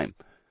player's game.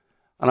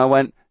 And I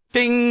went,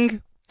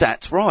 ding!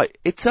 That's right.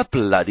 It's a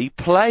bloody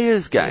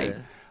player's game.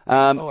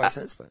 Yeah. Always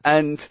has been.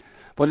 And,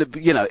 well,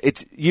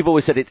 you've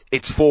always said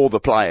it's for the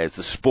players.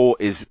 The sport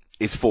is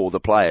for the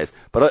players.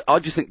 But I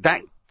just think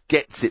that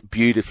gets it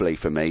beautifully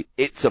for me.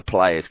 It's a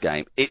player's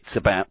game. It's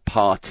about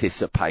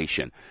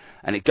participation.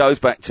 And it goes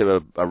back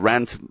to a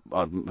rant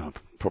I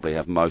probably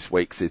have most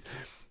weeks is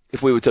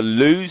if we were to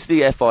lose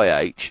the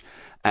FIH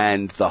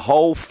and the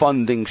whole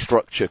funding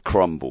structure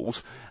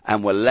crumbles,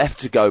 and we're left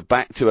to go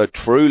back to a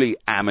truly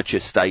amateur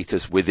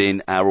status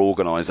within our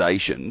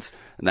organisations,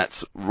 and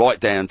that's right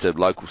down to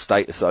local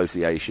state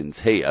associations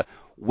here,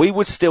 we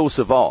would still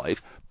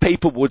survive.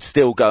 People would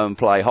still go and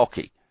play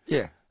hockey.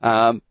 Yeah.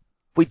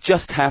 We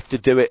just have to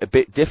do it a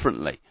bit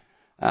differently.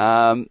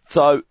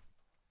 So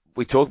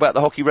we talk about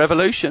the hockey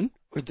revolution.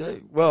 We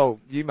do.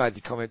 Well, you made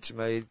the comment to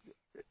me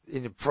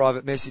in a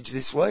private message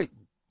this week.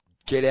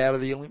 Get out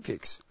of the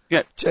Olympics.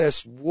 Yeah.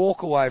 Just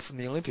walk away from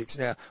the Olympics.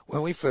 Now,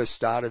 when we first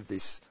started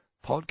this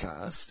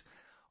podcast,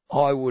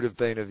 I would have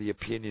been of the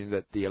opinion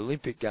that the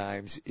Olympic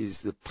Games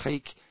is the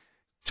peak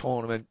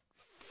tournament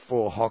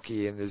for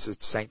hockey and there's a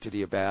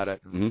sanctity about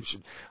it.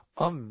 Mm-hmm.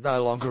 I'm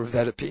no longer of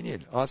that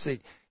opinion. I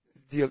think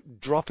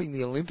dropping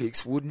the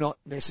Olympics would not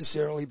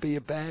necessarily be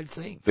a bad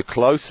thing. The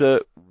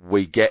closer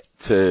we get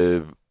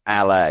to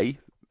LA,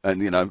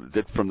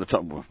 and from the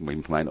time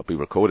we may not be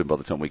recording by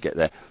the time we get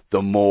there,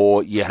 the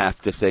more you have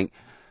to think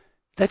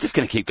they're just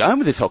going to keep going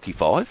with this hockey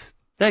fives.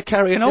 They're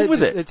carrying on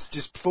with it. It's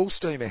just full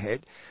steam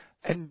ahead.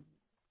 And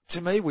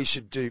to me, we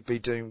should be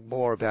doing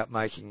more about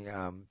making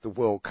the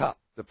World Cup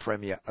the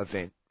premier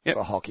event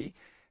for hockey,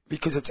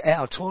 because it's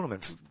our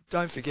tournament.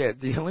 Don't forget,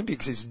 the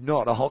Olympics is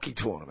not a hockey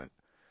tournament.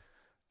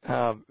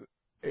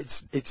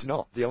 It's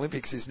not. The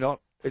Olympics is not.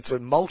 It's a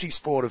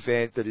multi-sport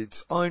event that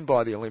it's owned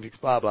by the Olympics,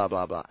 blah, blah,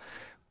 blah, blah.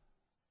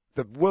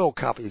 The World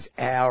Cup is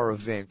our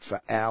event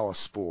for our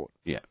sport.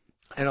 Yeah.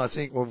 And I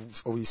think,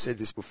 we said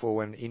this before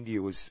when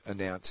India was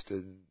announced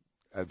and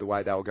the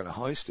way they were going to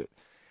host it.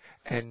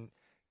 And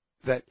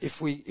that if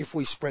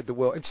we spread the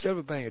world, instead of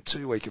it being a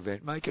 2-week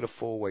event, make it a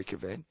 4-week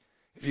event.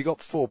 If you've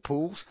got 4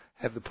 pools,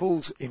 have the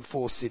pools in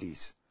 4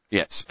 cities.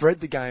 Yeah. Spread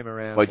the game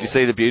around. Well, did you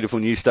see the beautiful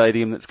new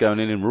stadium that's going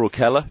in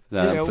Rourkela?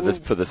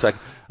 For the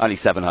second, only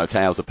 7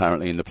 hotels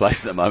apparently in the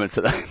place at the moment,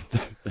 so they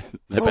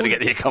better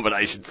get the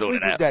accommodation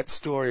sorted out. We did that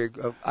story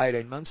of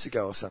 18 months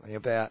ago or something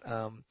about,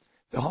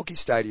 the hockey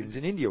stadiums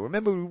in India.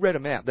 Remember, we read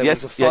them out. There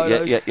was a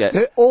photo. Yeah.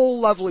 They're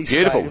all lovely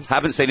Beautiful. stadiums.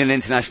 Haven't seen an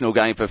international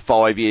game for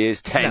 5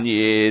 years, 10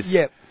 years.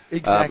 Yep,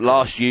 exactly.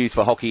 Last used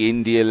for Hockey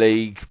India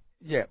League.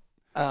 Yeah.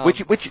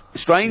 Which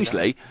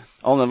strangely,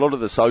 on a lot of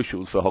the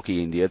socials for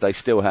Hockey India, they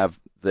still have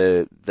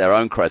their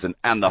own crescent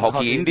and the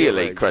Hockey India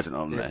League crescent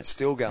on there.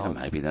 Still going.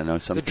 Maybe they know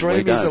something. The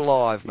dream is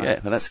alive, mate. Yeah,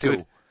 well, that's still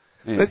good.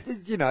 Yeah.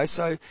 But,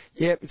 so,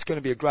 it's going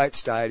to be a great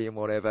stadium,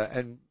 whatever,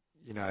 and,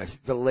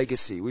 the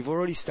legacy. We've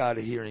already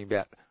started hearing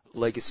about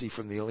legacy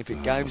from the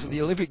Olympic Games, and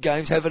the Olympic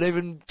Games haven't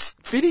even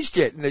finished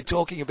yet, and they're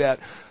talking about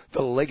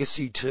the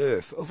legacy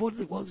turf. What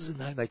was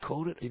the name they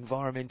called it?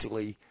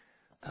 Environmentally,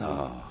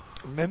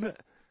 remember?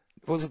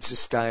 It wasn't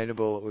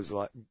sustainable, it was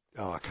like,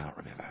 I can't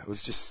remember. It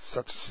was just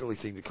such a silly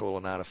thing to call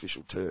an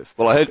artificial turf.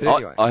 Well,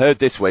 Anyway. I heard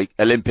this week,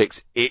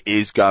 Olympics, it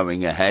is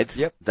going ahead.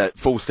 Yep. That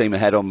full steam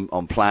ahead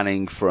on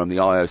planning from the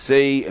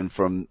IOC and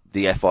from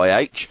the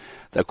FIH.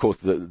 Of course,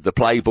 the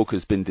playbook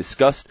has been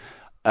discussed.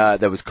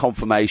 There was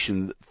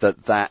confirmation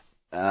that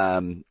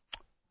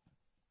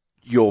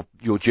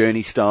your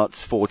journey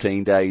starts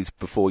 14 days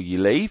before you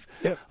leave.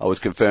 Yep. I was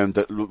confirmed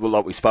that,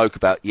 like we spoke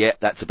about,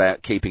 that's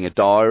about keeping a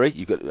diary.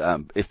 You've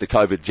got, if the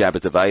COVID jab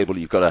is available,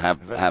 you've got to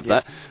have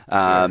that.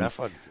 Fair enough.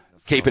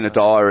 Keeping a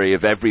diary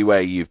of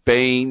everywhere you've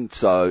been,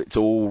 so it's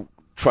all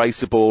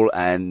traceable,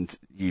 and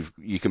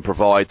you can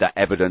provide that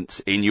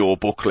evidence in your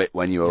booklet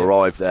when you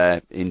arrive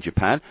there in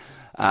Japan.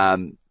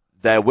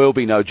 There will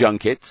be no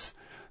junkets.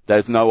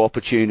 There's no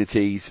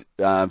opportunities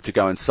to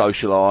go and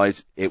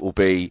socialise. It will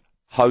be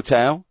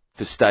hotel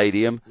to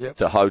stadium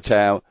to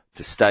hotel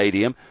to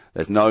stadium.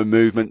 There's no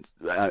movement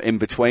in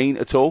between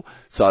at all.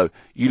 So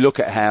you look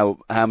at how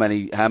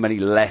many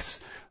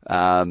less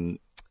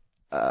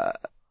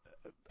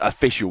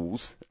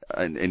officials,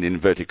 in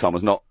inverted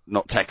commas, not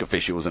tech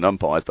officials and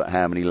umpires, but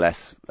how many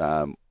less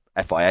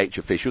FIH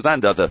officials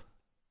and other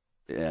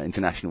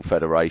international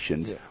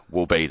federations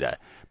will be there,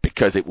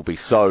 because it will be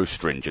so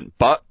stringent.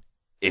 But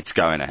it's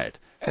going ahead.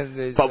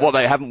 But what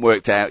they haven't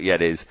worked out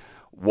yet is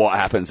what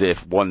happens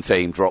if one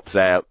team drops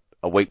out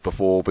a week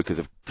before because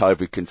of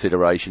COVID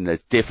consideration.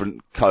 There's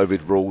different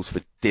COVID rules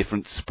for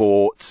different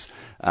sports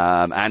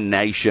and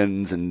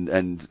nations,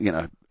 and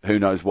who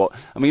knows what.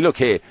 I mean, look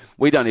here,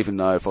 we don't even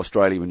know if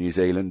Australia and New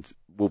Zealand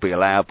will be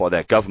allowed by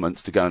their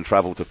governments to go and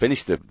travel to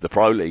finish the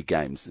Pro League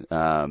games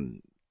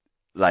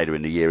later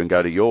in the year and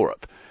go to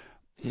Europe.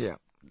 Yeah.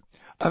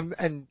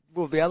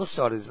 The other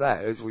side is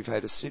that, is we've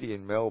had a city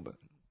in Melbourne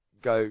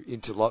go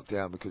into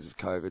lockdown because of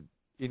COVID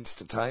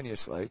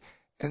instantaneously,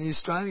 and the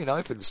Australian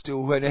Open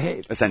still went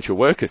ahead. Essential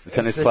workers. The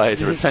tennis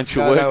players are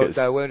essential workers.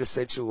 They weren't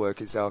essential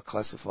workers. They were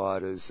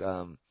classified as,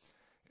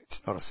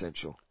 it's not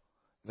essential.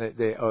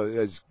 They're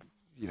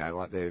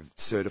like they're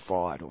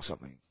certified or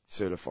something.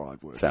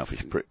 Certified workers.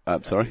 Selfish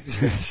sorry.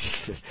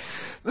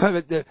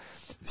 No, but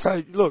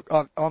so look,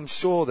 I'm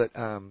sure that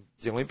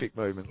the Olympic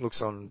movement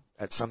looks on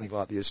at something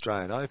like the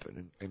Australian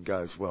Open and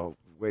goes, well,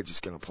 we're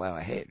just going to plough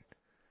ahead,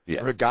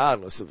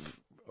 regardless of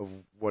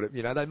what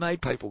they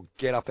made people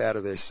get up out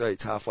of their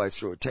seats halfway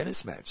through a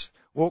tennis match,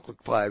 walk the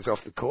players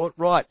off the court.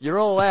 Right, you're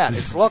all out.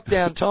 It's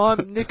lockdown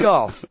time. Nick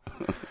off.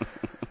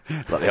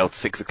 It's like the old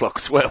 6 o'clock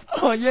swell.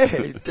 Oh yeah,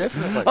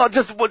 definitely. Oh,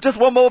 just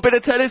one more bit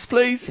of tennis,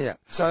 please. Yeah.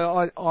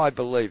 So I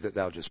believe that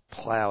they'll just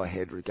plough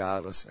ahead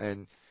regardless,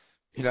 and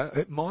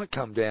it might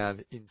come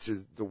down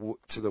into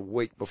the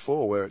week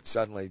before where it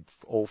suddenly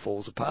all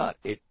falls apart.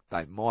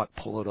 They might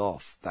pull it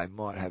off. I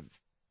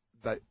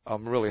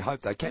really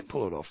hope they can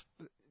pull it off,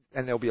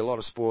 and there'll be a lot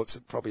of sports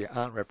that probably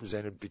aren't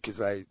represented because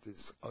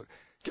there's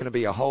going to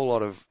be a whole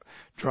lot of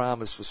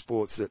dramas for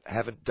sports that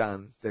haven't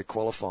done their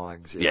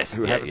qualifyings yet.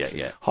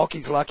 Yes,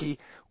 Hockey's lucky.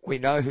 We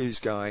know who's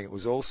going. It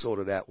was all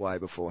sorted out way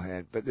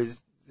beforehand, but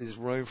there's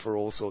room for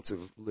all sorts of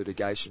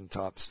litigation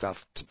type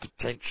stuff to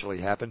potentially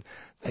happen.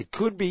 They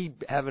could be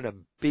having a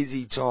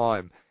busy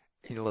time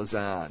in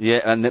Lausanne.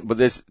 Yeah, but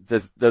there's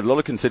a lot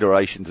of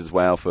considerations as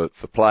well for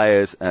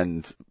players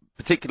and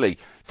particularly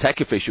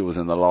tech officials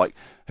and the like,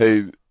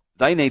 who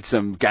they need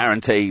some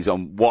guarantees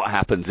on what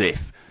happens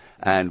if.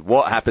 And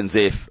what happens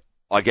if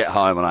I get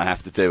home and I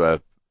have to do a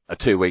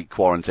 2-week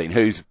quarantine?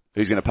 Who's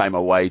going to pay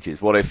my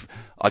wages? What if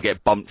I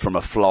get bumped from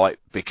a flight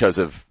because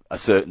of a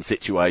certain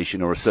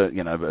situation or a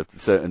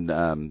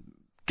certain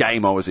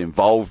game I was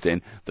involved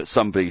in that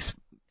somebody's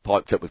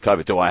piped up with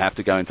COVID? Do I have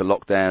to go into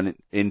lockdown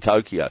in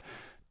Tokyo?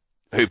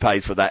 Who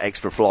pays for that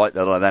extra flight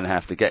that I then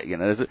have to get?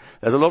 There's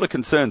a lot of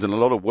concerns and a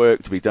lot of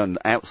work to be done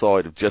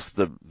outside of just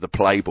the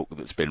playbook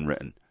that's been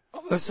written.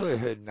 I've also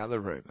heard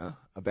another rumour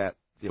about.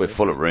 We're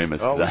full of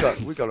rumours today.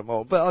 We got them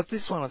all. But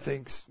this one I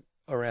think's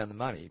around the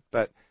money.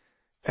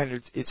 And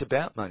it's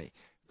about money.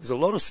 Because a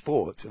lot of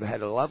sports have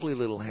had a lovely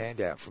little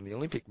handout from the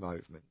Olympic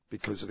movement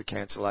because of the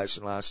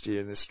cancellation last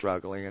year and they're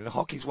struggling. And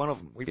hockey's one of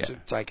them. We've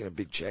taken a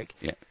big check.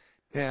 Yeah.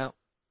 Now,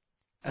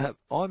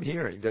 I'm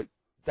hearing that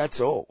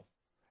that's all.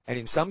 And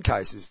in some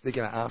cases, they're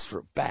going to ask for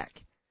it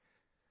back.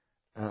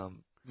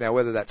 Now,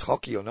 whether that's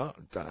hockey or not,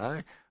 I don't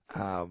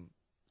know.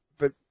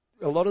 But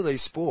a lot of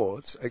these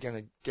sports are going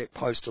to get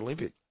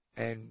post-Olympic.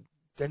 And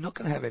they're not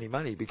going to have any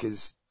money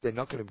because they're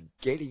not going to be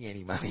getting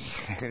any money.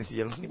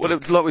 Well,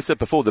 it's like we said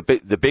before, the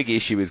big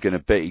issue is going to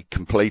be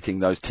completing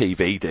those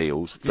TV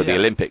deals for the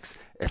Olympics.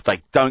 If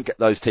they don't get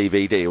those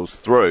TV deals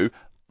through,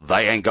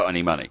 they ain't got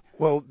any money.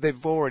 Well,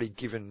 they've already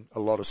given a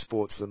lot of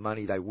sports the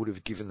money they would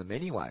have given them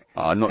anyway.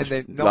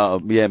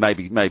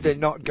 Maybe. They're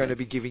not going to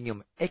be giving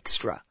them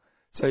extra.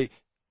 So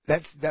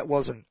that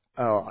wasn't,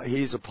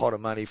 here's a pot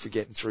of money for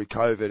getting through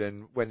COVID,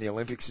 and when the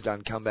Olympics are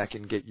done, come back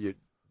and get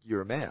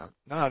your amount.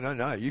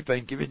 No, you've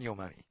been given your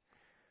money.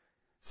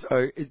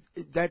 So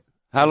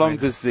How long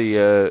does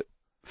the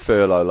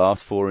furlough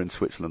last for in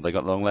Switzerland? They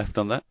got long left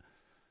on that?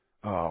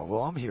 Oh,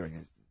 well, I'm hearing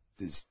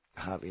there's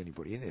hardly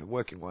anybody in there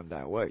working 1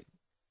 day a week.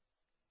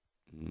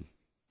 Mm.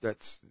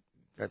 That's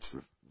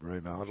the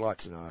rumour. I'd like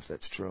to know if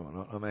that's true or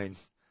not. I mean,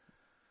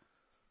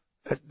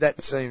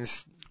 that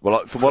seems...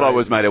 Well, from what I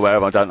was made aware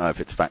of, I don't know if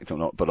it's fact or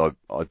not, but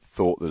I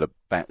thought that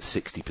about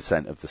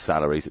 60% of the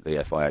salaries at the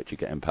FIH are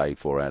getting paid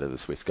for out of the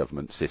Swiss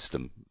government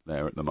system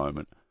there at the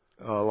moment.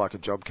 Oh, like a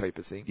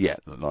JobKeeper thing? Yeah,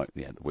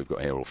 we've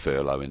got air or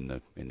furlough in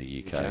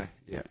the UK. Okay,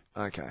 yeah,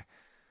 okay.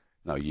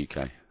 No,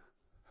 UK.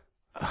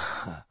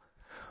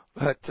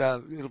 But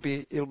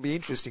it'll be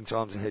interesting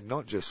times ahead,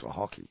 not just for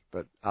hockey,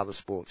 but other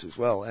sports as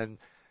well. And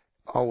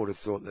I would have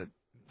thought that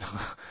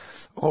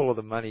all of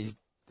the money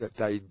that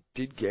they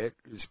did get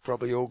is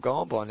probably all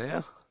gone by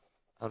now,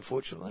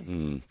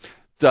 unfortunately.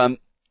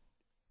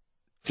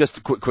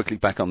 Just quickly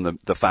back on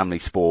the family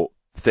sport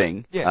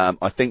thing. Yeah.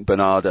 I think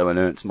Bernardo and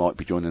Ernst might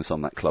be joining us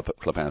on that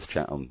clubhouse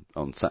chat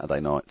on Saturday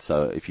night.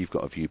 So if you've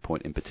got a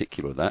viewpoint in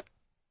particular of that,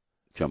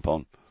 jump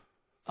on.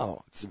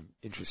 Oh, it's an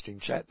interesting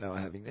chat they were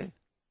having there.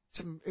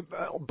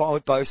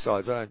 Both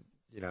sides,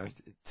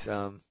 it's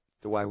the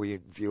way we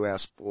view our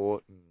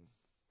sport. And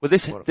well,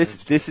 this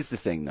is the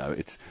thing, though.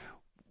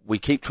 We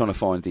keep trying to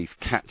find these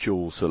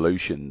catch-all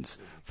solutions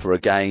for a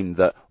game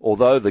that,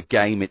 although the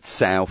game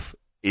itself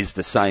is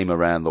the same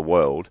around the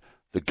world,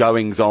 the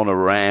goings-on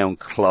around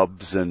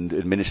clubs and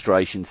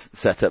administration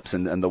setups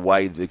and the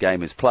way the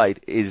game is played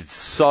is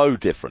so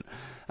different.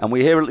 And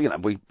we hear,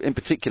 in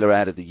particular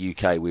out of the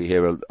UK, we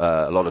hear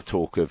a lot of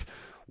talk of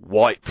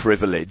white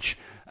privilege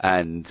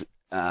and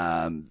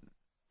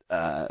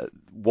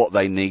what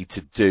they need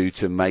to do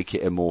to make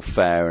it a more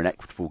fair and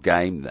equitable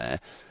game there.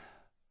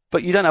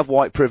 But you don't have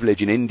white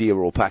privilege in India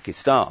or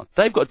Pakistan.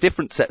 They've got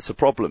different sets of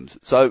problems.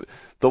 So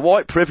the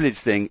white privilege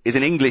thing is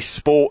an English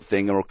sport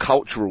thing or a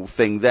cultural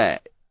thing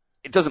there.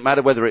 It doesn't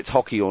matter whether it's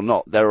hockey or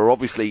not. There are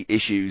obviously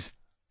issues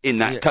in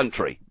that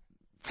country.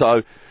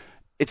 So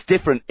it's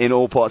different in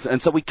all parts.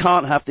 And so we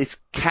can't have this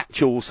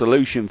catch-all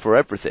solution for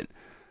everything.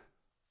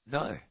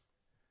 No.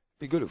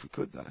 Be good if we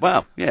could, though.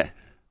 Well, yeah.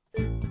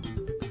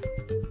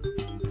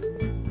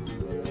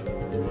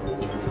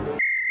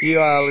 You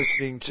are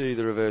listening to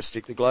The Reverse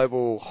Stick, the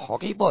Global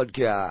Hockey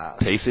Podcast.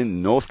 Peace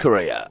in North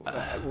Korea.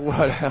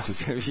 What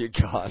else have you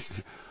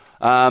got?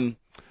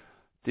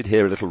 Did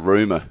hear a little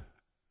rumour.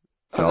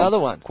 Another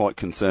one? Quite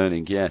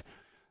concerning, yeah.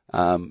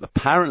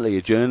 Apparently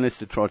a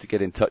journalist had tried to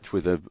get in touch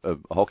with a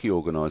hockey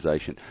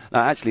organisation.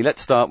 Now, actually,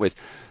 let's start with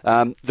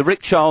the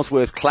Rick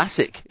Charlesworth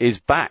Classic is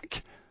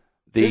back.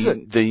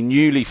 The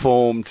newly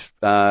formed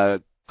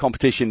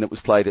competition that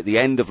was played at the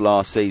end of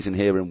last season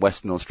here in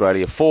Western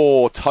Australia.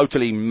 4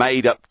 totally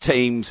made-up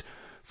teams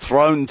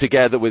thrown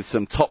together with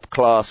some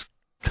top-class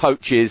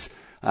coaches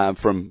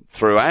from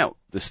throughout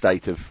the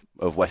state of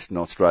Western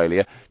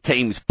Australia.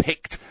 Teams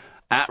picked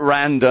at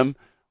random.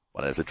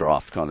 Well, there's a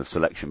draft kind of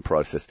selection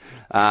process.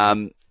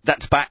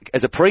 That's back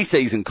as a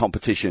pre-season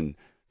competition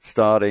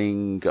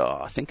starting,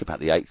 I think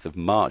about the 8th of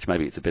March.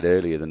 Maybe it's a bit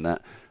earlier than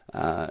that.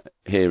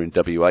 Here in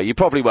WA. You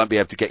probably won't be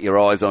able to get your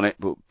eyes on it,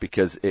 but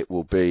because it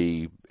will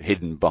be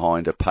hidden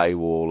behind a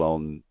paywall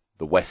on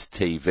the West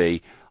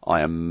TV,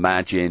 I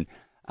imagine.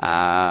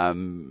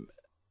 I've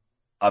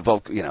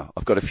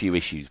got a few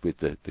issues with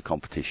the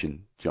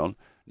competition, John.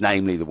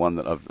 Namely, the one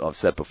that I've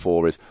said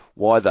before is,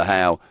 why the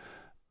hell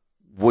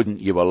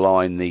wouldn't you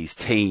align these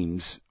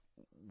teams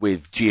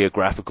with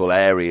geographical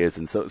areas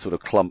and sort of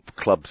clump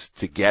clubs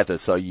together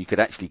so you could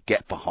actually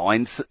get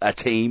behind a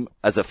team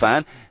as a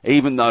fan,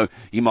 even though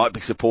you might be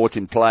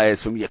supporting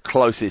players from your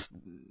closest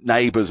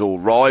neighbours or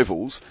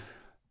rivals.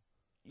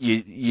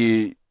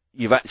 You've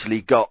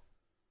actually got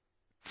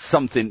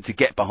something to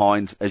get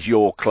behind as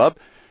your club,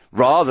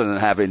 rather than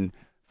having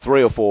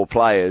 3 or 4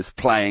 players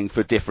playing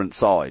for different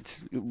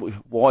sides.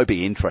 Why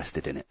be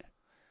interested in it?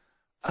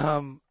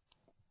 And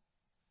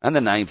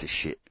the names are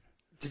shit.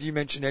 Did you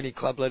mention any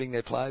club letting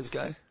their players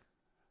go?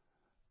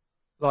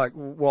 Like,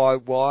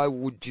 why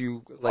would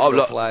you let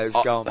your players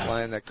go and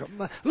play in that?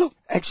 Look,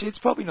 actually, it's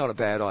probably not a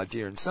bad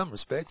idea in some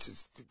respects.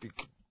 It's a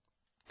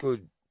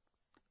good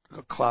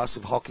class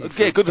of hockey.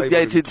 Yeah, good to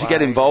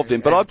get involved in.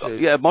 But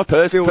my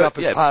personal build up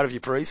as part of your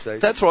pre-season.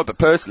 That's right. But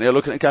personally, I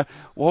look at it and go,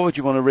 why would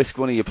you want to risk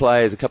one of your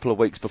players a couple of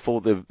weeks before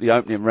the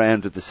opening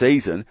round of the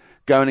season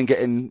going and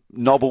getting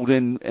nobbled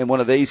in one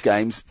of these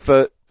games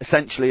for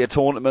essentially a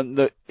tournament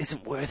that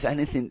isn't worth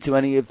anything to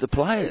any of the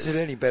players? Is it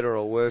any better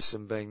or worse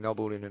than being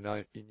nobbled in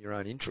your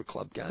own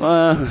intra-club game?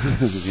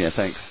 Yeah,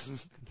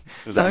 thanks.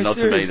 Was that nod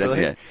seriously. To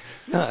me then?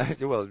 Yeah.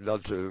 No, well,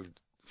 nod to a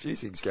few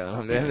things going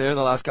on there in the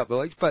last couple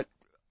of weeks, but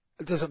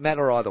it doesn't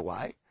matter either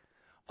way.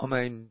 I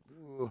mean,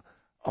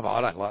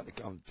 I don't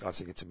like I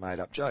think it's a made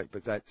up joke,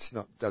 but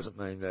doesn't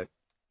mean that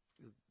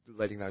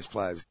letting those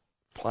players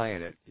play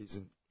in it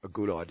isn't a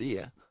good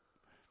idea.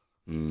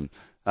 What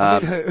are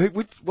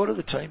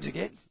the teams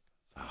again?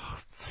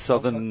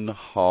 Southern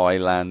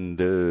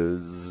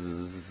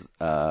Highlanders.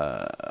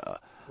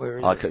 Where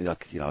is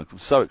it? I'm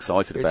so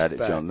excited about it,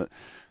 back. John.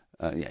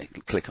 That,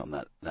 click on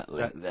that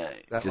link there,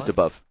 that just one?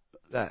 above.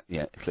 That.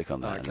 Yeah, click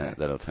on that, Okay. and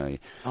that'll tell you.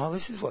 Oh,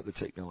 this is what the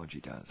technology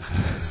does.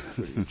 That's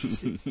pretty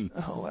interesting.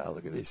 Oh wow,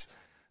 look at this.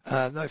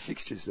 No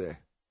fixtures there.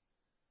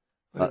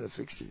 Where are the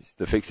fixtures?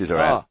 The fixtures are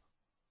out.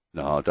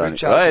 No, don't. Rick Oh,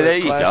 Charles there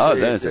you go. Classic,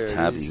 There's there a it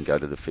tab. is. You can go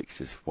to the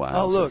fixtures. Wow.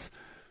 Oh look,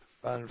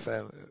 Fun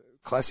Family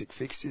Classic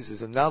fixtures.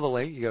 There's another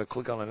link. You got to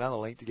click on another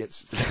link to get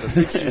the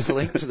fixtures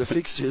link to the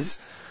fixtures.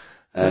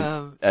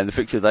 And the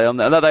fixture, are they on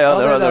there? No, they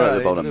are. They're at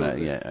the bottom there.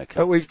 Yeah, okay.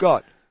 But we've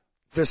got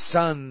the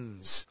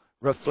suns,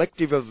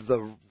 reflective of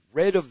the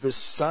red of the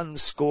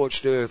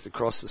sun-scorched earth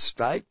across the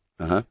state.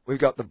 Uh-huh. We've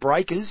got the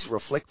breakers,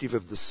 reflective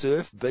of the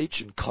surf,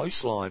 beach and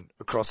coastline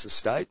across the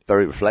state.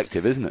 Very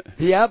reflective, isn't it?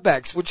 The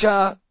outbacks, which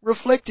are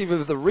reflective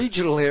of the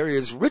regional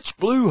areas, rich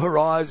blue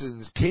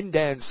horizons,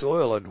 Pindan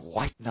soil and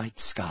white night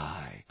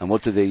sky. And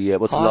what do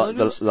what's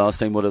the last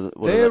team?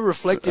 They're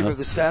reflective of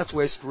the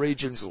southwest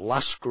region's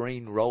lush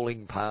green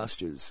rolling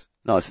pastures.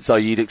 Nice. So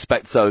you'd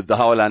expect, the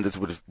Highlanders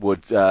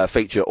would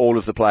feature all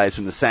of the players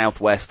from the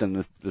southwest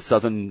and the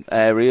southern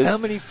areas. How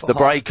many? The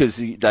Breakers,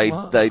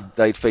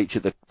 they'd feature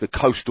the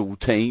coastal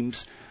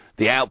teams.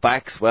 The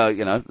Outbacks, well,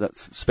 that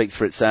speaks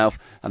for itself.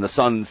 And the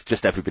Suns,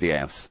 just everybody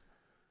else.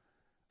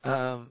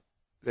 Anyway.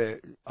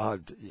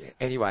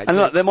 And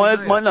look,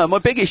 my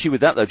big issue with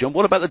that though, John,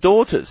 what about the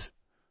daughters?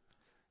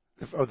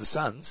 Of the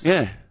Suns?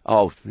 Yeah.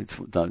 Oh, it's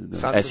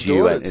Sons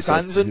S-U-N.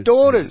 Sons and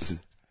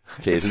daughters.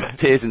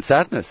 Tears and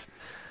sadness.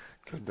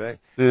 Could be.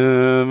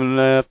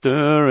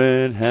 Laughter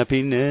and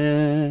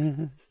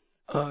happiness.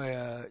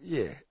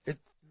 Yeah.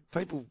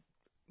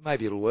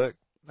 Maybe it'll work.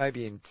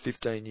 Maybe in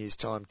 15 years'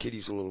 time,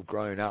 kiddies will have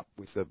grown up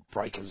with the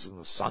Breakers and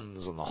the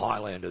Suns and the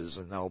Highlanders,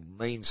 and they'll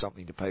mean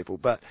something to people.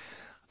 But,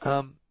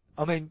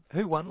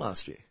 who won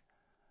last year?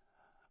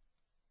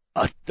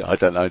 I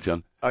don't know,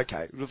 John.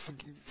 Okay.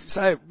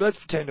 So let's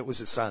pretend it was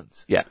the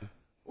Suns. Yeah.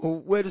 Well,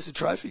 where does the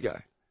trophy go?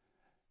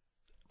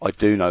 I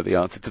do know the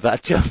answer to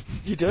that, John.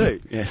 You do?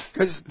 Yes.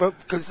 Because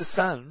the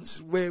Suns,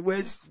 where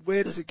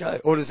does it go?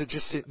 Or does it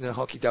just sit in the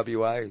Hockey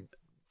WA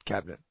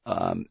cabinet?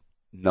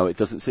 No, it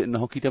doesn't sit in the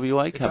Hockey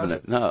WA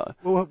cabinet. No.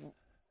 Well,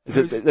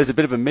 there's a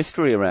bit of a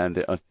mystery around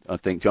it, I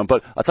think, John.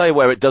 But I'll tell you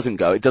where it doesn't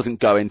go. It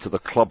doesn't go into the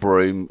club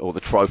room or the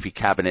trophy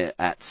cabinet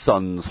at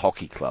Suns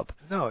Hockey Club.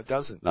 No, it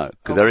doesn't. No,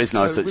 because there is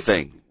no such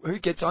thing. Who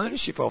gets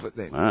ownership of it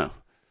then? Wow.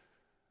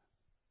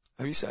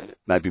 Have you seen it?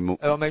 Maybe more.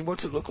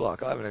 What's it look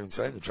like? I haven't even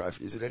seen the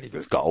trophy. Is it any good?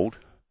 It's gold.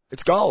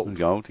 It's gold?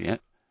 Gold, yeah.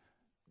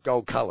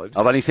 Gold coloured.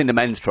 I've only seen the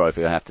men's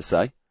trophy, I have to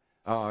say.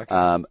 Oh,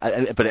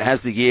 okay. But it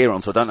has the year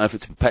on, so I don't know if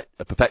it's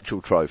a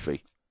perpetual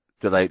trophy.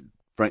 Do they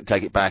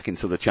take it back and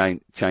sort of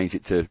change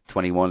it to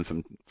 21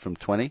 from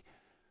 20?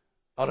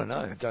 I don't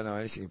know. I don't know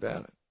anything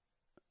about it.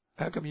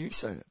 How come you've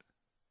seen it?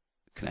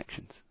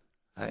 Connections.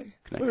 Hey?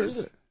 Connections. Where is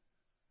it?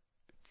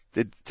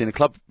 It's in a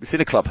club. It's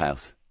in a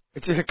clubhouse.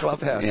 It's in a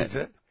clubhouse, Yeah. is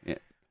it? Yeah.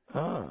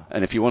 Oh.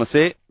 And if you want to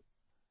see it,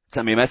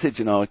 send me a message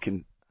and I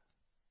can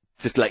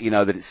just let you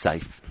know that it's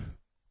safe.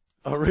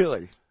 Oh,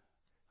 really?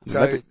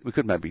 We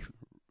could maybe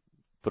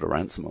put a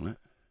ransom on it.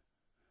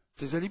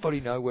 Does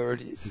anybody know where it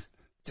is?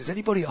 Does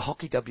anybody at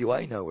Hockey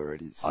WA know where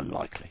it is?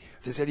 Unlikely.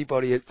 Does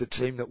anybody at the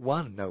team that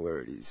won know where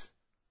it is?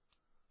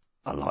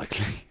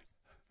 Unlikely.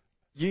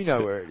 You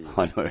know where it is.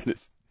 I know where it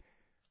is.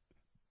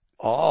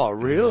 Oh,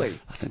 really?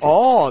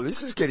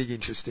 This is getting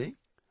interesting.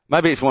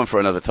 Maybe it's one for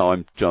another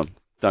time, John.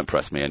 Don't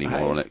press me anymore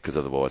on it, because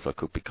otherwise I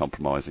could be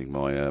compromising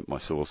my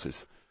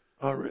sources.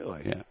 Oh,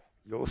 really? Yeah.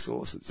 Your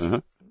sources?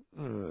 Uh-huh.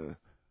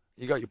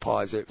 You got your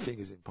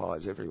fingers in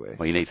pies everywhere.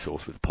 Well, you need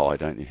sauce with pie,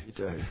 don't you? You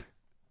do.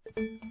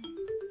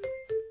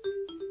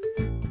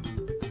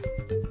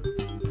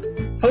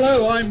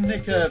 Hello, I'm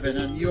Nick Irvin,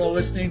 and you're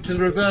listening to The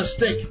Reverse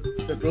Stick,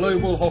 the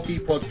Global Hockey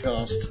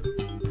Podcast.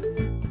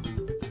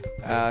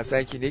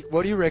 Thank you, Nick.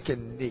 What do you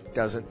reckon Nick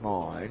doesn't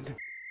mind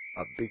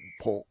a big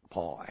pork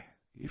pie?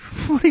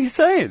 What are you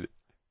saying?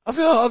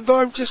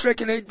 I just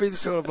reckon he'd be the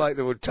sort of bloke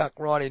that would tuck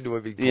right into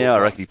a big pork Yeah, I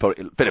pie. reckon he'd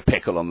probably a bit of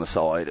pickle on the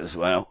side as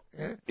well.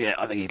 Yeah? Yeah,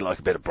 I think he'd like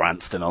a bit of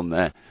Branston on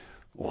there,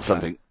 or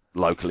something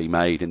locally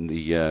made in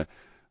the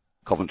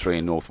Coventry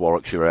and North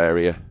Warwickshire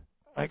area.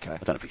 Okay. I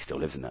don't know if he still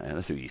lives in that area.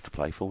 That's who he used to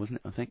play for,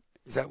 wasn't it? I think.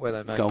 Is that where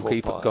they make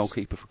pork pies?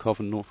 Goalkeeper for Cov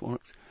and North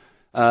Warwicks.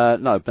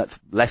 No, that's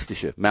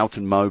Leicestershire.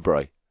 Mountain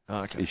Mowbray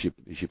is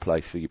your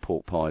place for your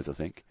pork pies, I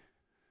think.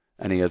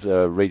 Any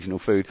other regional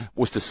food?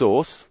 Worcester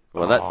sauce.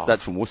 Well,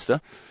 that's from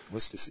Worcester.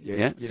 Worcester,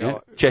 Yeah. You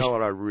know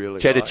what I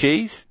really cheddar like?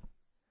 cheese.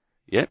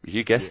 Yep,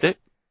 you guessed it.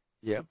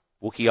 Yep.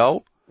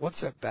 Wookie-ole.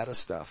 What's that batter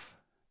stuff?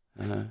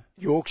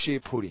 Yorkshire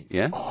pudding.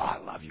 Yeah. Oh,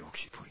 I love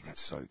Yorkshire pudding.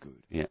 That's so good.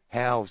 Yeah.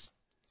 How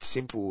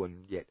simple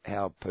and yet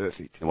how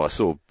perfect. Well, I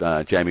saw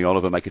Jamie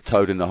Oliver make a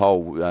toad in the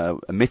hole,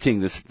 omitting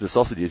the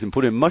sausages and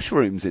putting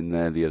mushrooms in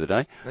there the other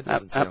day. That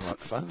doesn't sound like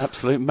fun.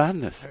 Absolute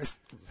madness. That's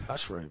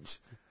mushrooms.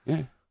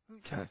 Yeah.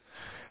 Okay.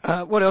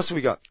 What else have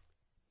we got?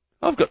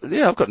 I've got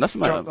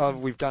nothing, mate.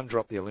 We've done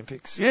drop the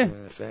Olympics. Yeah.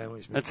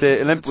 Families. That's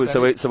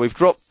it. So we've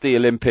dropped the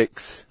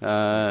Olympics,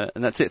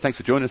 and that's it. Thanks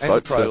for joining us, and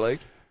folks. the Pro League.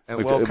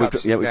 And World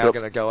Cup's now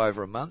going to go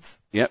over a month.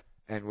 Yep.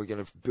 And we're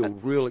going to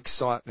build real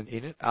excitement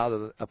in it,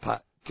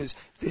 because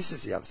this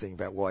is the other thing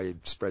about why you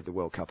spread the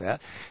World Cup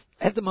out.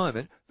 At the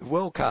moment, the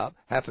World Cup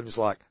happens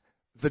like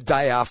the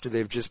day after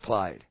they've just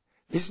played.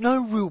 There's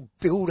no real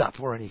build-up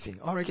or anything.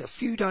 I reckon a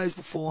few days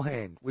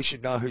beforehand, we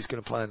should know who's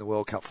going to play in the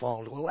World Cup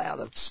final to allow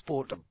the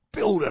sport to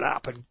build it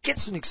up and get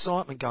some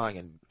excitement going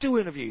and do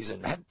interviews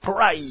and have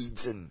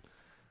parades and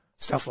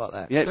stuff like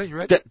that. Yeah, don't you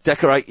reckon?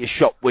 Decorate your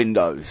shop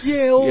windows.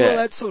 Yeah, all of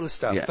that sort of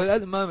stuff. Yeah. But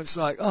at the moment, it's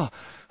like, oh,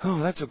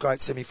 that's a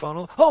great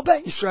semi-final. Oh,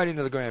 bang, you straight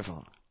into the grand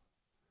final.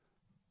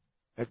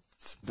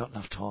 It's not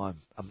enough time.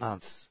 A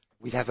month.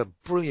 We'd have a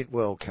brilliant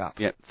World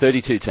Cup. Yeah,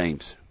 32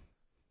 teams.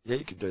 Yeah,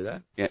 you could do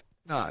that. Yeah.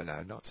 No,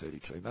 not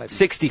 32. Maybe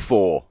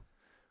 64.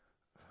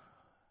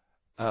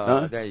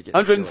 There you get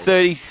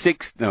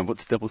 136. No,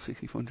 what's double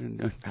 64?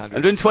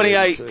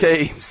 128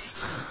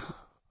 teams.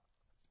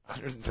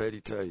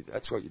 132.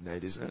 That's what you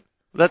need, isn't it?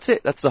 That's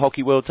it. That's the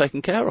hockey world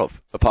taken care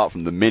of. Apart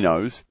from the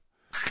minnows,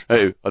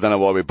 who I don't know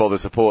why we bother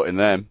supporting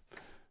them.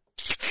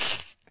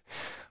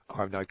 I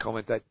have no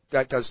comment.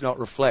 That does not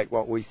reflect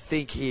what we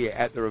think here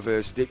at the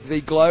Reverse Stick, the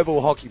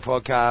Global Hockey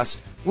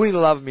Podcast. We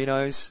love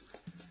minnows.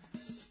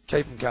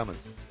 Keep them coming.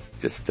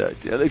 Just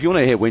if you want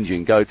to hear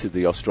whinging, go to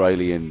the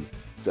Australian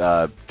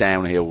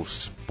downhill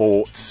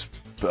sports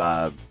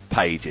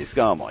pages.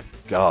 Oh my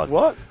God!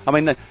 What? I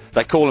mean,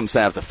 they call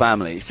themselves a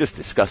family. It's just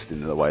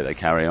disgusting the way they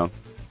carry on.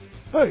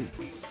 Who?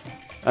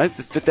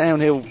 The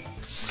downhill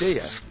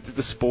skier.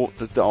 The sport,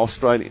 the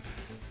Australian.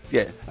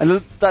 Yeah,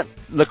 and that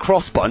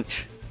lacrosse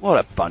bunch. What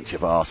a bunch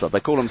of arseholes.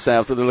 They call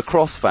themselves the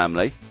lacrosse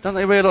family. Don't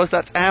they realise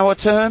that's our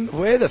term?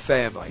 We're the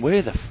family.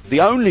 We're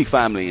the only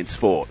family in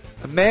sport.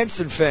 The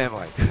Manson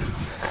family.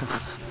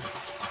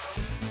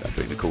 That'd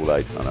be the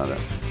Kool-Aid. I know that.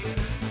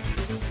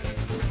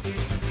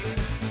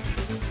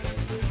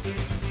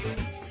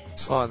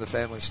 Sly and the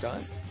Family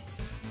Stone.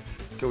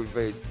 Could we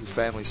be the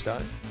Family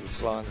Stone? With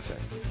Sly and the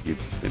Family.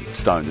 You've been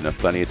stoned enough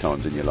plenty of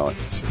times in your life.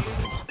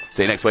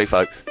 See you next week,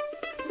 folks.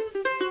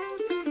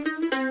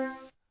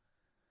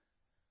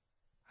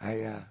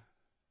 Hey,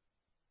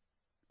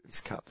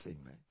 this cup thing,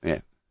 man. Yeah.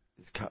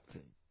 This cup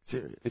thing.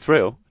 Serious. It's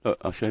real. Look,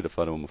 I'll show you the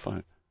photo on my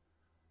phone.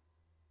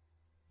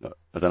 Look,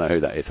 I don't know who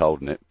that is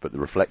holding it, but the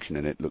reflection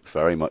in it looks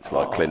very much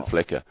like Clint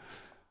Flicker.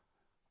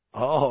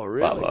 Oh,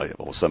 really? Well,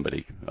 or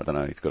somebody. I don't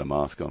know. He's got a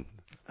mask on.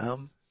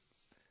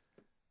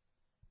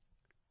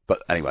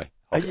 But anyway,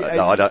 I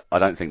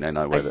don't think they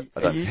know whether.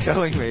 Are you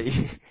telling me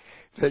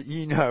that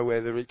you know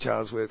where the Rick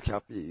Charlesworth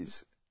Cup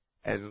is,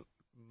 and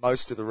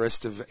most of the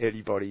rest of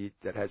anybody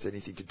that has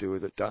anything to do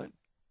with it don't?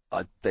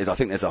 I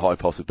think there's a high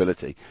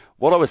possibility.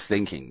 What I was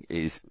thinking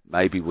is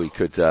maybe we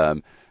could,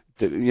 you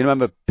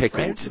remember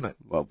Pickles? Ransom it.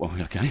 Well,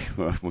 okay.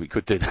 Well, we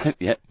could do that.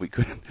 Yeah, we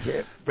could.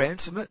 Yeah,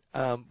 ransom it.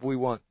 We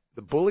want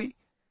the bully.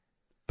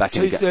 Back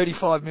 2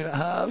 35-minute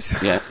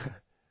halves. Yeah.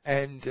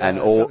 and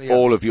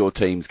all of your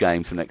team's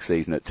games for next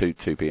season at 2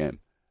 p.m.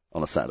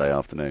 on a Saturday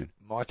afternoon.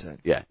 My team?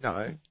 Yeah.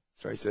 No,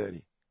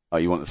 3:30. Oh,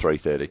 you want the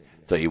 3:30? Yeah.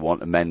 So you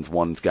want a men's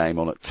ones game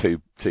on at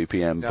 2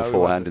 p.m.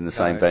 beforehand in the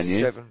same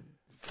venue?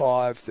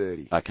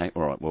 5:30. Okay,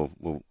 all right.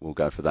 We'll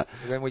go for that.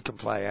 And then we can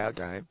play our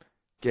game,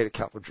 get a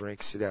couple of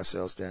drinks, sit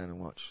ourselves down and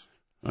watch.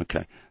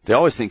 Okay. See, I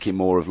was thinking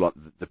more of like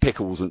the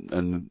Pickles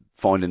and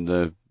finding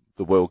the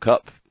World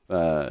Cup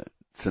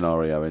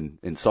scenario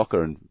in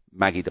soccer, and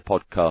Maggie the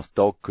podcast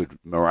dog could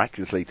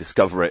miraculously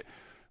discover it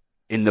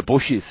in the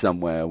bushes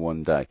somewhere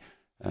one day.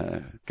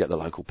 Get the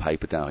local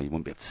paper down. You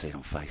wouldn't be able to see it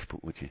on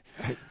Facebook, would you?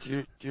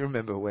 Do you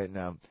remember when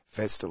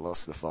Fester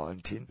lost the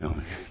fine tin? Oh.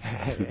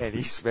 And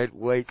he spent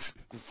weeks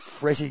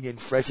fretting, and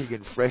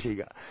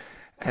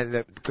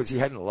that, because he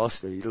hadn't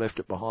lost it, he left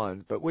it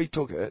behind. But we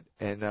took it,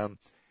 and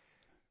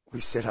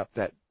we set up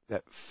that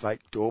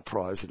fake door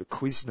prize at a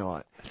quiz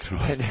night. That's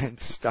right. And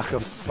stuck a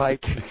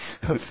fake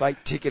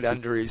ticket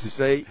under his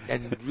seat,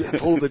 and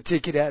pulled the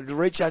ticket out and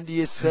reach under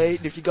your seat,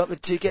 and if you got the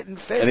ticket, and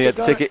Fester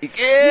got it.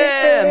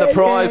 Yeah, and the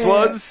prize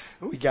was?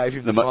 We gave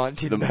him the fine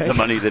tin. The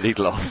money that he'd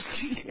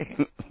lost.